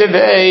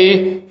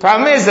Meitevei.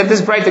 Problem is that this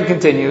Breita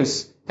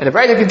continues. And the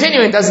Breita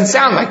continuing doesn't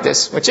sound like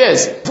this, which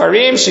is,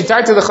 Farim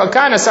Shitarti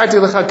L'Chakan, Asarti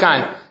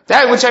L'Chakan.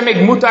 That which I make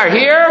mutar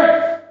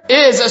here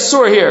is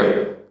asur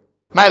here.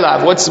 My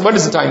love, what is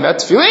it talking about?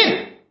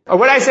 Tefillin. Or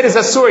what I said is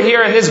asur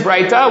here in this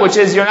Breita, which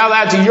is you're not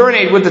allowed to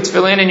urinate with the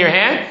tefillin in your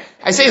hand.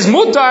 I say is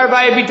mutar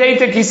by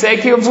biteita kisei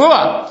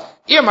kavua.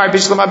 Iamar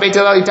bishlama beit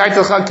Hillel itarti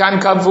l'cha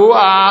kan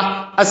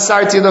kavua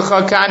asarti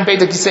l'cha kan beit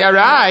kisei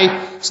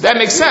arai. So that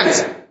makes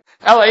sense.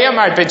 Ela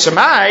iamar beit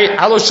Shammai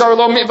halo shar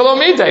lo velo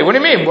midei. What do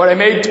you mean? What I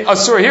made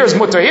asur here is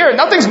mutar here.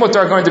 Nothing's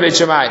mutar going to Beit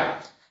Shammai.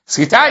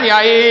 No.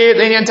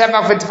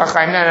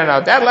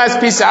 That last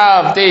piece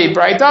of the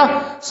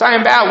Breita is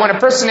talking about when a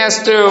person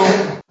has to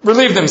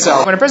relieve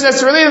themselves. When a person has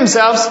to relieve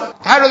themselves,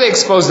 how do they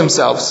expose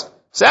themselves?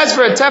 So that's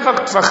for a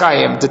tefach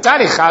tfachayim. The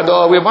Tani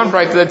Chado, we have one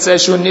Breita that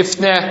says, Shu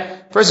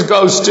nifne, person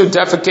goes to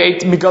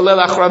defecate,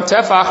 migalel achrab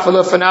tefach,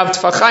 v'lefanav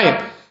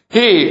tfachayim.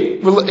 He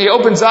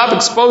opens up,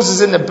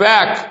 exposes in the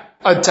back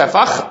a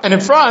tefach, and in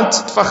front,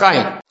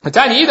 tfachayim. The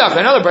Tani Yidach,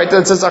 another Breita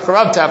that says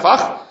achrab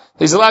tefach,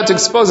 he's allowed to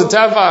expose a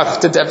tefach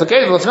to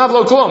defecate, but if not,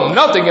 lo klum,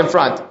 nothing in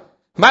front.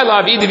 My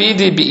love,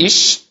 idi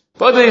bi'ish.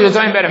 Both of these are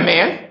talking about a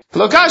man.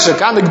 Lo kasha,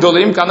 kan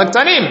l'gdolim, kan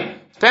l'ktanim.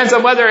 Depends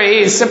on whether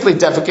he's simply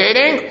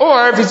defecating,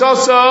 or if he's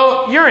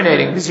also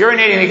urinating. If he's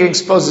urinating, he can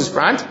expose his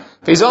front.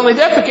 If he's only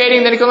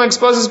defecating, then he can only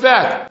expose his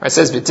back. It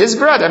says,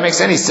 v'tizbra, that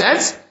makes any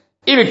sense.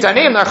 If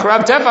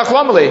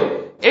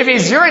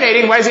he's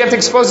urinating, why does he have to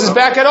expose his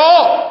back at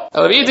all?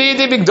 They're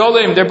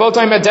both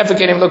talking about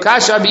defecating. The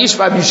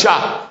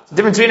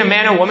difference between a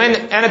man and a woman,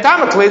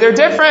 anatomically, they're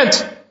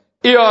different.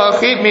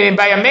 Meaning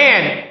by a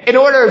man, in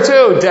order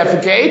to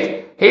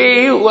defecate,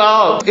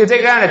 he'll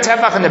take down a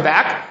tefach in the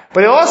back,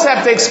 but he'll also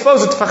have to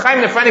expose the tefachim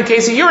in the front in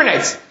case he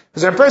urinates.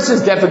 Because when a person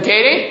is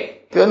defecating,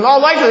 in all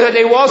likelihood,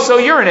 they will also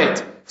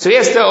urinate. So he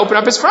has to open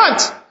up his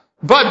front.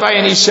 But by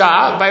an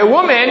isha, by a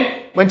woman,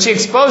 when she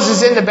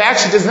exposes in the back,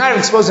 she does not have to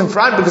expose in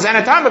front, because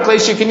anatomically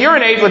she can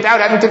urinate without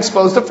having to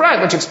expose the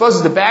front. When she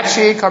exposes the back,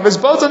 she covers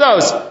both of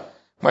those.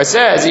 Where it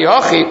says,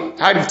 Yochi,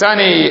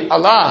 Hadivtani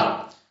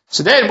Allah.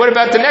 So then, what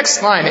about the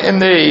next line in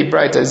the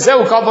Breita?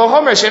 Zeu kal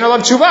v'chomer she'en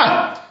alav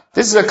tshuva.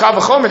 This is a kal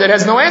v'chomer that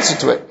has no answer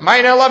to it.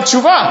 Ma'in alav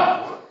tshuva.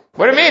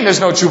 What do you mean there's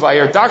no tshuva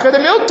here? Darker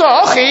than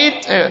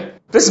milta.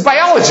 This is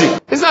biology.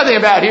 There's nothing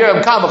about here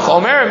of kal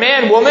v'chomer, a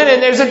man, woman, and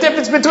there's a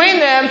difference between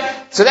them.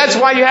 So that's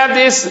why you have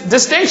this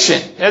distinction.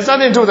 It has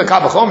nothing to do with the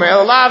kal v'chomer.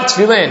 Alav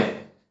tefillin.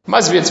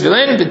 Must be a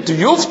tefillin, but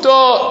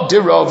yufto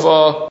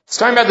dirova. It's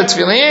talking about the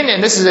tefillin,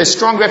 and this is a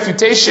strong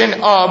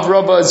refutation of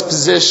Rabba's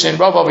position.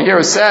 Rabba over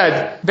here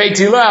said, Beit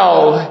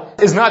Hillel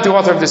is not the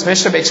author of this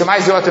Mishnah, Beit Shammai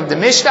is the author of the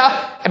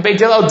Mishnah, and Beit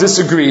Hillel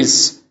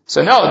disagrees.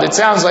 So no, that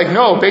sounds like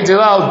no, Beit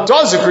Hillel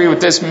does agree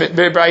with this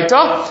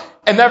Breita,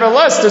 and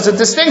nevertheless there's a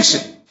distinction.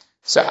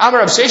 So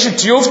Amar Rav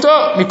Sheshet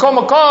yufto mikom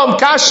makom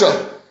kasha.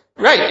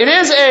 Right, it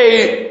is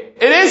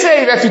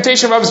a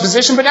refutation of Rabba's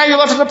position, but now you're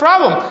left with a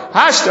problem.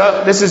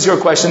 Hashta, this is your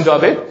question,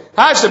 David.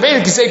 Hashta,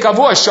 Beit Kisei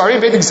Kavua, Shari,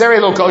 Beit Kisei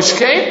Lo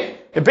Koshke.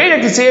 If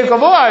Beit Kisei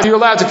Kavua, you're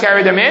allowed to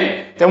carry them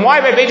in, then why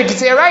by Beit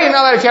Kisei Arai, you're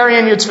not allowed to carry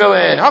in your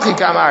tefillin? Hachi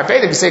Kamar,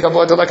 Beit Kisei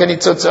Kavua, Telakani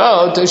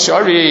Tzotzot,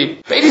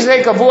 Shari. Beit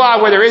Kisei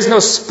Kavua, where there is no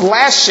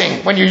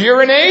splashing when you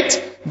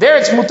urinate, there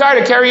it's mutar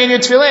to carry in your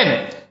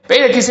tefillin.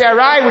 Beit Kisei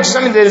Arai, which is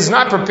something that is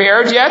not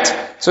prepared yet,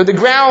 so the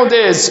ground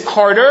is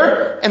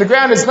harder, and the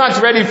ground is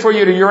not ready for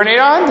you to urinate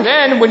on,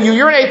 then when you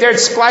urinate there, it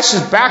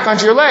splashes back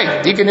onto your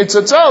leg. Dikin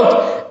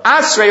Nitzotzot,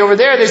 Asrei over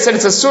there, they said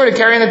it's a sword to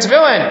carry in the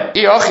tefillin.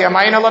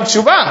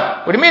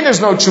 What do you mean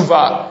there's no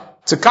tshuva?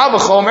 It's a kal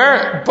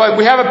v'chomer, but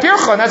we have a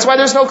pircha, and that's why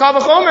there's no kal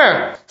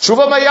v'chomer.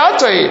 Tshuva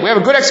mayatoi, we have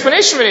a good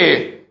explanation for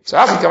it.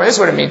 So this is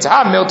what it means.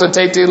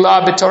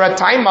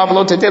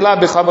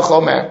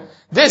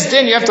 This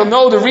din, you have to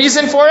know the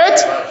reason for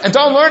it, and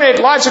don't learn it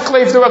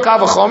logically through a Kal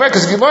V'chomer,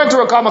 because if you learn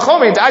through a Kal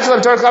V'chomer, the Ajal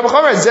of Torah Kal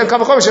V'chomer, Kal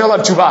V'chomer should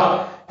have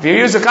tshuva. If you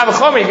use a Kal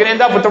V'chomer, you're going to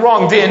end up with the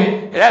wrong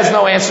din. It has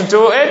no answer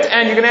to it,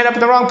 and you're going to end up in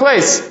the wrong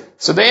place.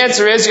 So the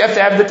answer is, you have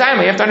to have the time,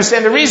 you have to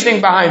understand the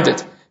reasoning behind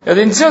it. Now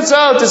the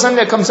Ntziltzot is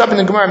something that comes up in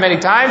the Gemara many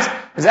times,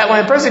 is that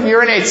when a person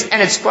urinates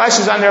and it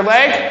splashes on their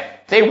leg,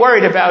 they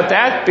worried about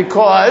that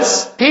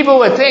because people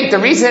would think the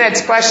reason it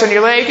splashed on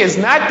your leg is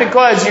not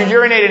because you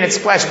urinated and it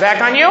splashed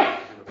back on you,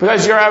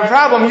 because you have a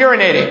problem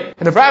urinating.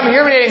 And the problem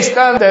urinating is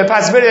the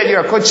possibility that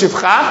you're a kod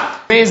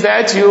shivcha, means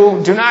that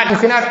you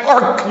cannot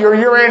arc your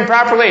urine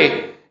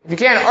properly. If you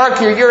can't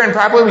arc your urine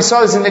properly, we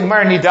saw this in the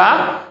Gemara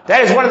Nida,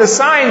 that is one of the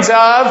signs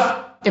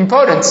of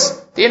impotence,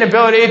 the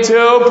inability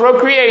to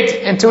procreate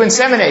and to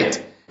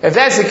inseminate. If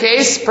that's the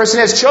case,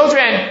 person has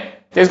children,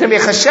 there's going to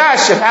be a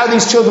chashash of how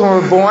these children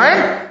were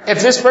born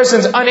if this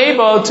person's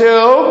unable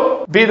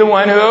to be the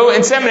one who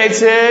inseminates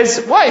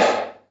his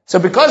wife. So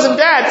because of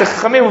that, the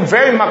Chachamim were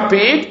very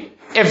makpid.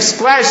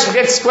 If you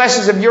get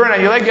splashes of urine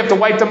on your leg, you have to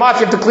wipe them off,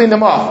 you have to clean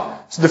them off.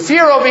 So the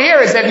fear over here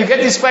is that you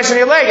get these splashes on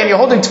your leg and you're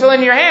holding tefillin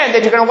in your hand,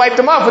 that you're going to wipe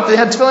them off with the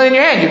tefillin in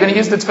your hand. You're going to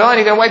use the tefillin,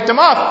 you're going to wipe them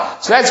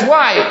off. So that's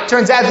why it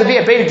turns out to be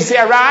a Beit Kisei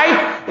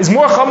Arai is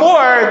more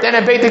chamor than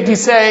a Beit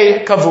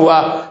Kisei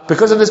Kavua,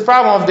 because of this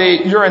problem of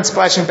the urine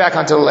splashing back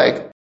onto the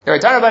leg.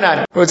 Person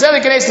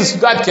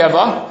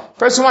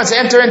wants to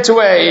enter into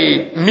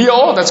a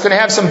meal that's going to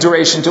have some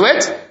duration to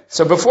it.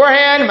 So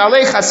beforehand,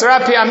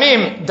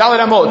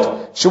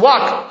 should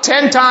walk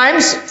 10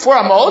 times 4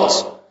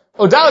 amot,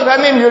 or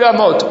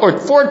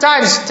 4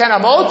 times 10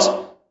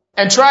 amot,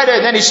 and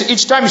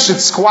each time you should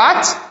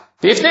squat,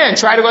 and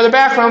try to go to the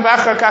bathroom,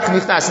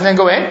 and then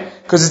go in.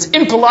 Because it's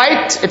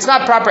impolite, it's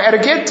not proper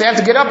etiquette to have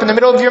to get up in the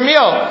middle of your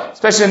meal.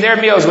 Especially in their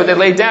meals where they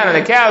lay down on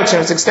the couch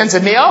and it's an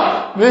extensive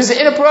meal. This is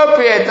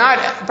inappropriate, not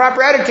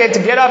proper etiquette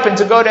to get up and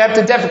to have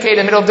to defecate in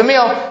the middle of the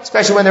meal,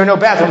 especially when there are no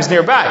bathrooms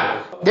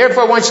nearby.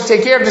 Therefore, one should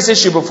take care of this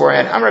issue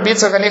beforehand.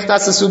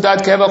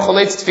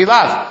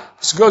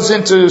 This goes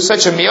into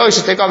such a meal, you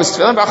should take off his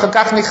tefillin,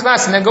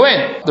 and then go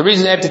in. The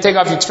reason you have to take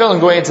off your tefillin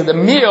going into the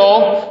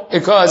meal,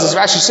 because as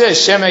Rashi says,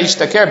 Shema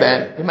yishtaker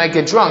ben, you might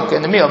get drunk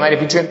in the meal.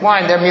 If you drink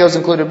wine, their meals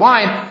included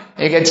wine,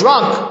 and you get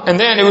drunk, and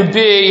then it would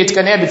be, it's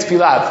ganeh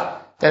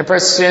b'tfilav. Then a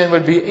person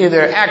would be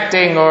either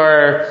acting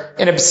or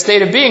in a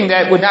state of being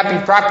that would not be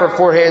proper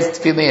for his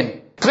tefillin.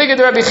 And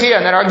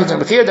that argues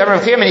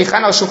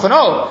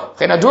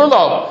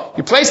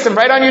you place them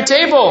right on your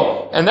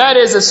table, and that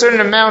is a certain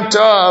amount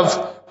of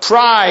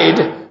pride,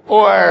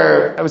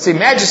 or I would say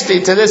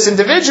majesty to this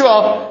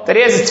individual, that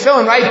he has his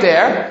tefillin right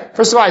there.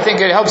 First of all, I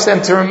think it helps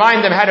them to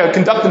remind them how to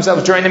conduct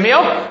themselves during the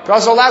meal, but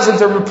also allows them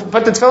to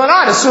put the tefillin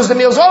on. As soon as the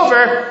meal's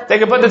over, they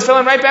can put the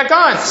tefillin right back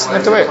on. So they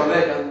have to wait.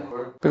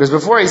 Because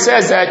before he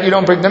says that, you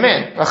don't bring them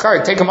in.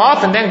 Take them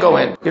off and then go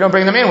in. You don't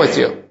bring them in with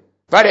you.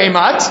 You can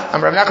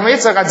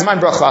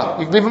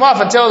leave them off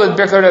until the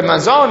Birkat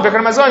Mazon.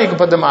 Birkat Mazon, you can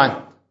put them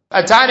on.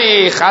 This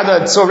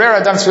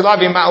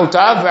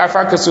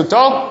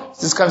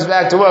comes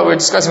back to what we were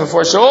discussing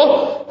before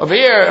shul. Over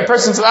here, a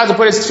person's allowed to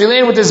put his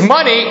tefillin with his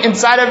money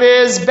inside of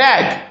his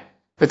bag.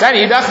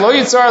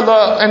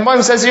 And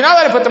one says, you're not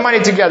allowed to put the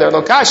money together.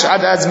 Depends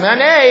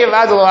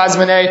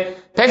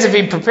if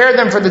he prepared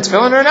them for the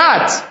tefillin or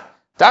not.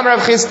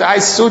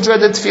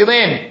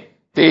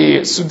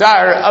 The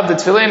sudar of the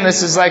tefillin,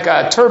 this is like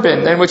a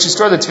turban in which you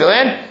store the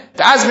tefillin.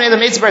 The azmei, the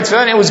meitzah bar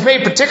tefillin, it was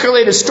made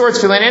particularly to store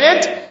tefillin in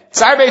it.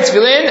 Tzarbei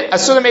tefillin,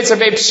 asur meitzah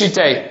bei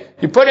pshitei.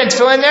 You put in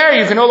tefillin there,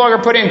 you can no longer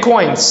put in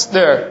coins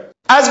there.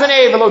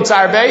 Azmei velo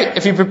tzarbei,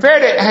 if he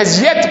prepared it,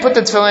 has yet to put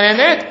the tefillin in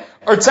it,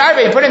 or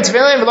tzarbei, put in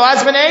tefillin velo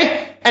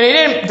azmei, and he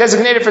didn't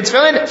designate it for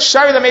tefillin,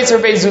 shari the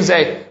meitzah bei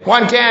zuzei.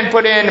 One can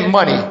put in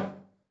money.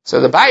 So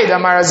the Bayit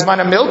Amar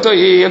Azmana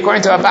Miltoi,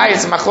 according to Abaye,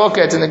 it's a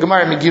machloket in the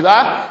Gemara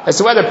Megillah, as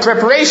to whether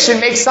preparation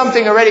makes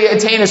something already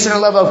attain a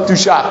certain level of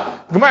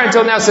Kedusha. The Gemara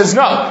until now says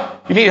no.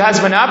 You need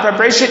Hazmanah,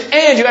 preparation,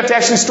 and you have to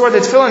actually store the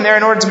tefillin there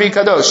in order to be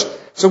Kadosh.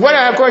 So what,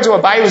 according to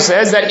Abaye,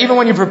 says that even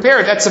when you prepare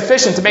it, that's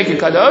sufficient to make it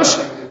Kadosh.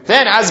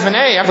 Then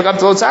Azmaneh, I forgot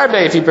to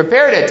Lotzarbe, if you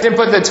prepared it, didn't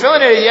put the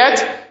tefillin in it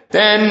yet,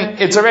 then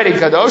it's already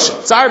kadosh.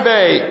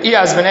 Tzarbe,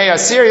 azmanei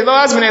asiri, lo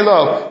azmanei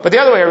lo. But the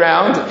other way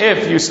around,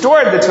 if you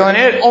stored the tefillin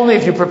in it, only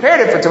if you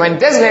prepared it for tefillin,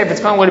 designated for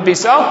tefillin, would it be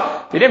so?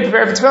 If you didn't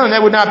prepare it for tefillin,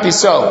 that would not be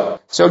so.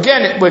 So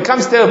again, when it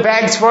comes to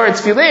bags for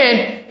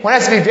tefillin, one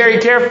has to be very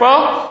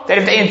careful that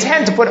if they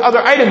intend to put other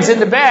items in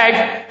the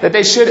bag, that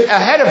they should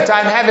ahead of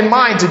time have in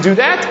mind to do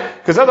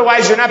that, because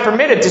otherwise you're not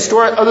permitted to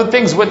store other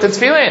things with the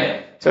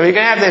tefillin. So you're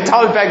going to have the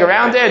talit bag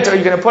around it, or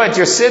you're going to put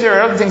your siddur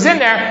or other things in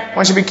there,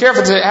 one should be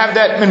careful to have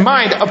that in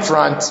mind up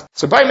front.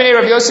 So by Minei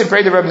Rav Yosef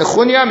prayed to Rav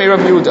Nechunya,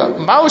 Rav Yehuda.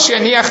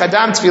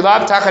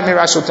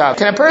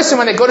 Can a person,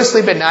 when they go to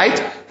sleep at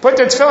night, put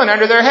their tefillin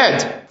under their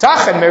head?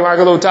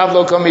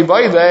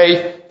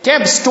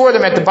 Can't store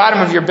them at the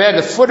bottom of your bed,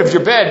 the foot of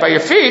your bed, by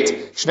your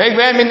feet, because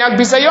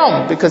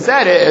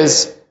that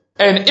is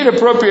an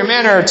inappropriate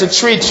manner to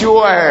treat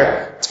your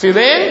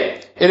tefillin.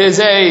 it is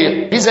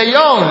a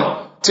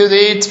bizayon to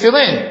the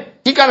tefillin.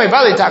 Hikame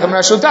bali takam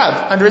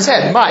rashotav, under his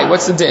head.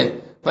 What's the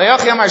din? You're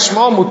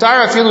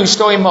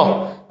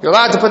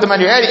allowed to put them on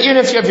your head, even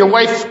if you have your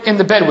wife in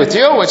the bed with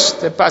you, which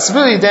the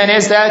possibility then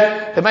is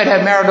that they might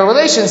have marital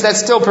relations, that's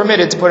still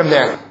permitted to put them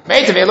there.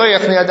 One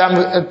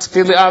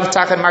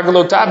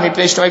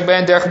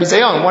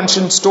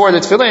shouldn't store the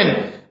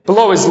tefillin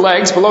below his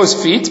legs, below his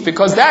feet,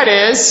 because that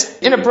is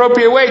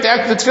inappropriate way to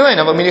act with the tefillin.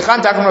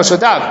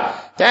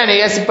 Then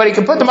but he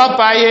can put them up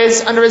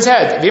under his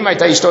head. His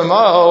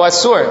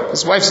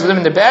wife's with him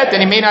in the bed,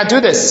 then he may not do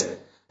this.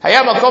 He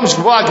has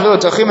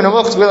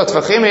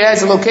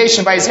a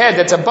location by his head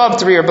that's above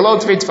 3 or below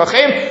 3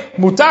 tefachim,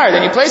 mutar,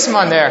 then you place him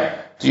on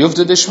there.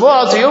 Tiyufta de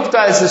Shmuel,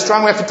 Tiyufta is the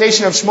strong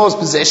refutation of Shmuel's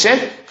position.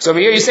 So over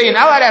here you say you're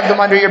not allowed to have them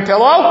under your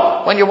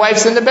pillow when your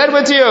wife's in the bed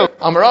with you.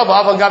 Amarav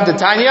Avagav de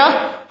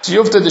Tanya,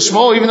 Tiyufta de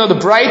Shmuel, even though the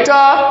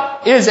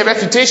Braita is a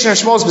refutation of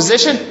Shmuel's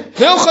position,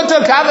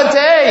 Hilchata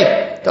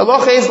Kavate, the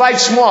Locha is like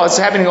Shmuel. It's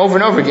happening over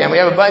and over again. We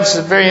have a bunch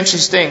of very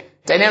interesting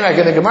dynamic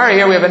in the Gemara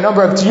here. We have a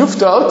number of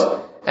Tiyuftot,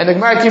 and the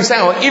Gemara keeps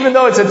saying, well, even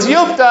though it's a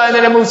tiyufta, and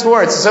then it moves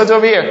forward. So it's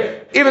over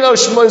here. Even though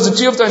Shmuel is a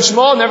tiyufta and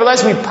Shmuel,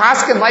 nevertheless we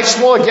paskin like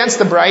Shmuel against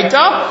the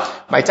Braita.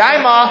 My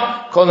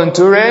taima, kolon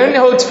turin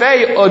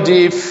hotfei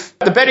odif.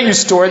 The better you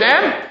store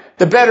them,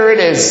 the better it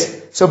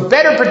is. So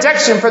better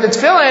protection for the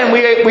tefillin,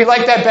 we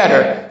like that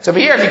better. So over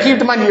here, if you keep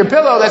them under your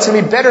pillow, that's going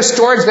to be better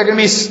storage. They're going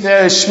to be,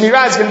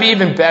 shmirah is going to be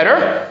even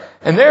better.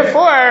 And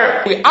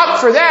therefore, we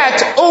opt for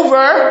that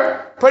over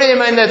putting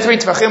them in the 3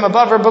 tefachim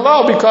above or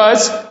below,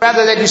 because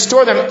rather that you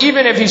store them,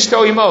 even if he's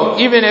shto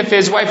even if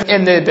his wife is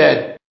in the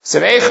bed.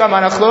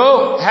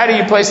 How do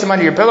you place them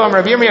under your pillow?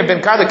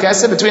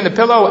 Between the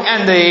pillow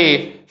and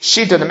the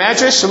sheet of the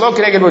mattress,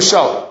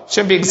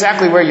 shouldn't be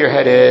exactly where your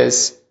head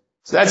is.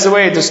 So that's the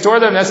way to store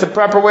them. That's the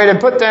proper way to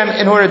put them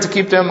in order to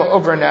keep them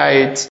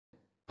overnight.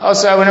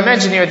 Also, I want to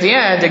mention here at the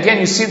end, again,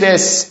 you see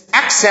this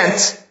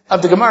accent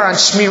of the Gemara on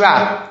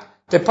shmirah.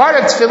 The part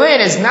of tefillin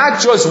is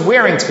not just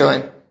wearing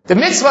tefillin. The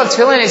mitzvah of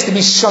tefillin is to be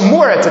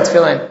shamura to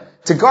tefillin,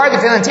 to guard the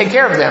tefillin and take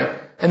care of them.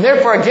 And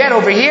therefore, again,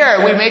 over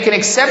here, we make an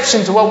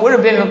exception to what would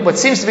have been, what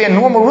seems to be a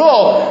normal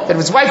rule, that if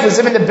his wife was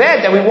in the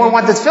bed, that we won't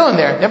want the tefillin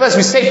there. Nevertheless,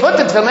 we say put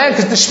the tefillin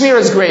because the shmirah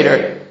is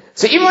greater.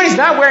 So even when he's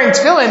not wearing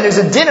tefillin, there's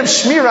a din of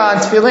shmirah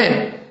on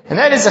tefillin. And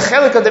that is a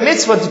chelik of the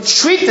mitzvah to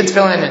treat the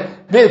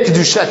tefillin bil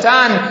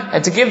kedushatan,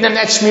 and to give them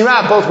that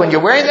shmirah both when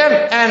you're wearing them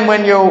and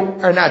when you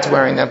are not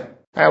wearing them.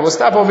 Alright, we'll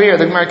stop over here.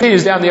 The Gemara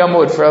continues down the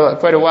Amud for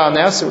quite a while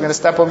now, so we're going to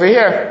stop over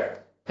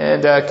here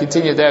and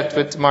continue that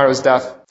with tomorrow's daf.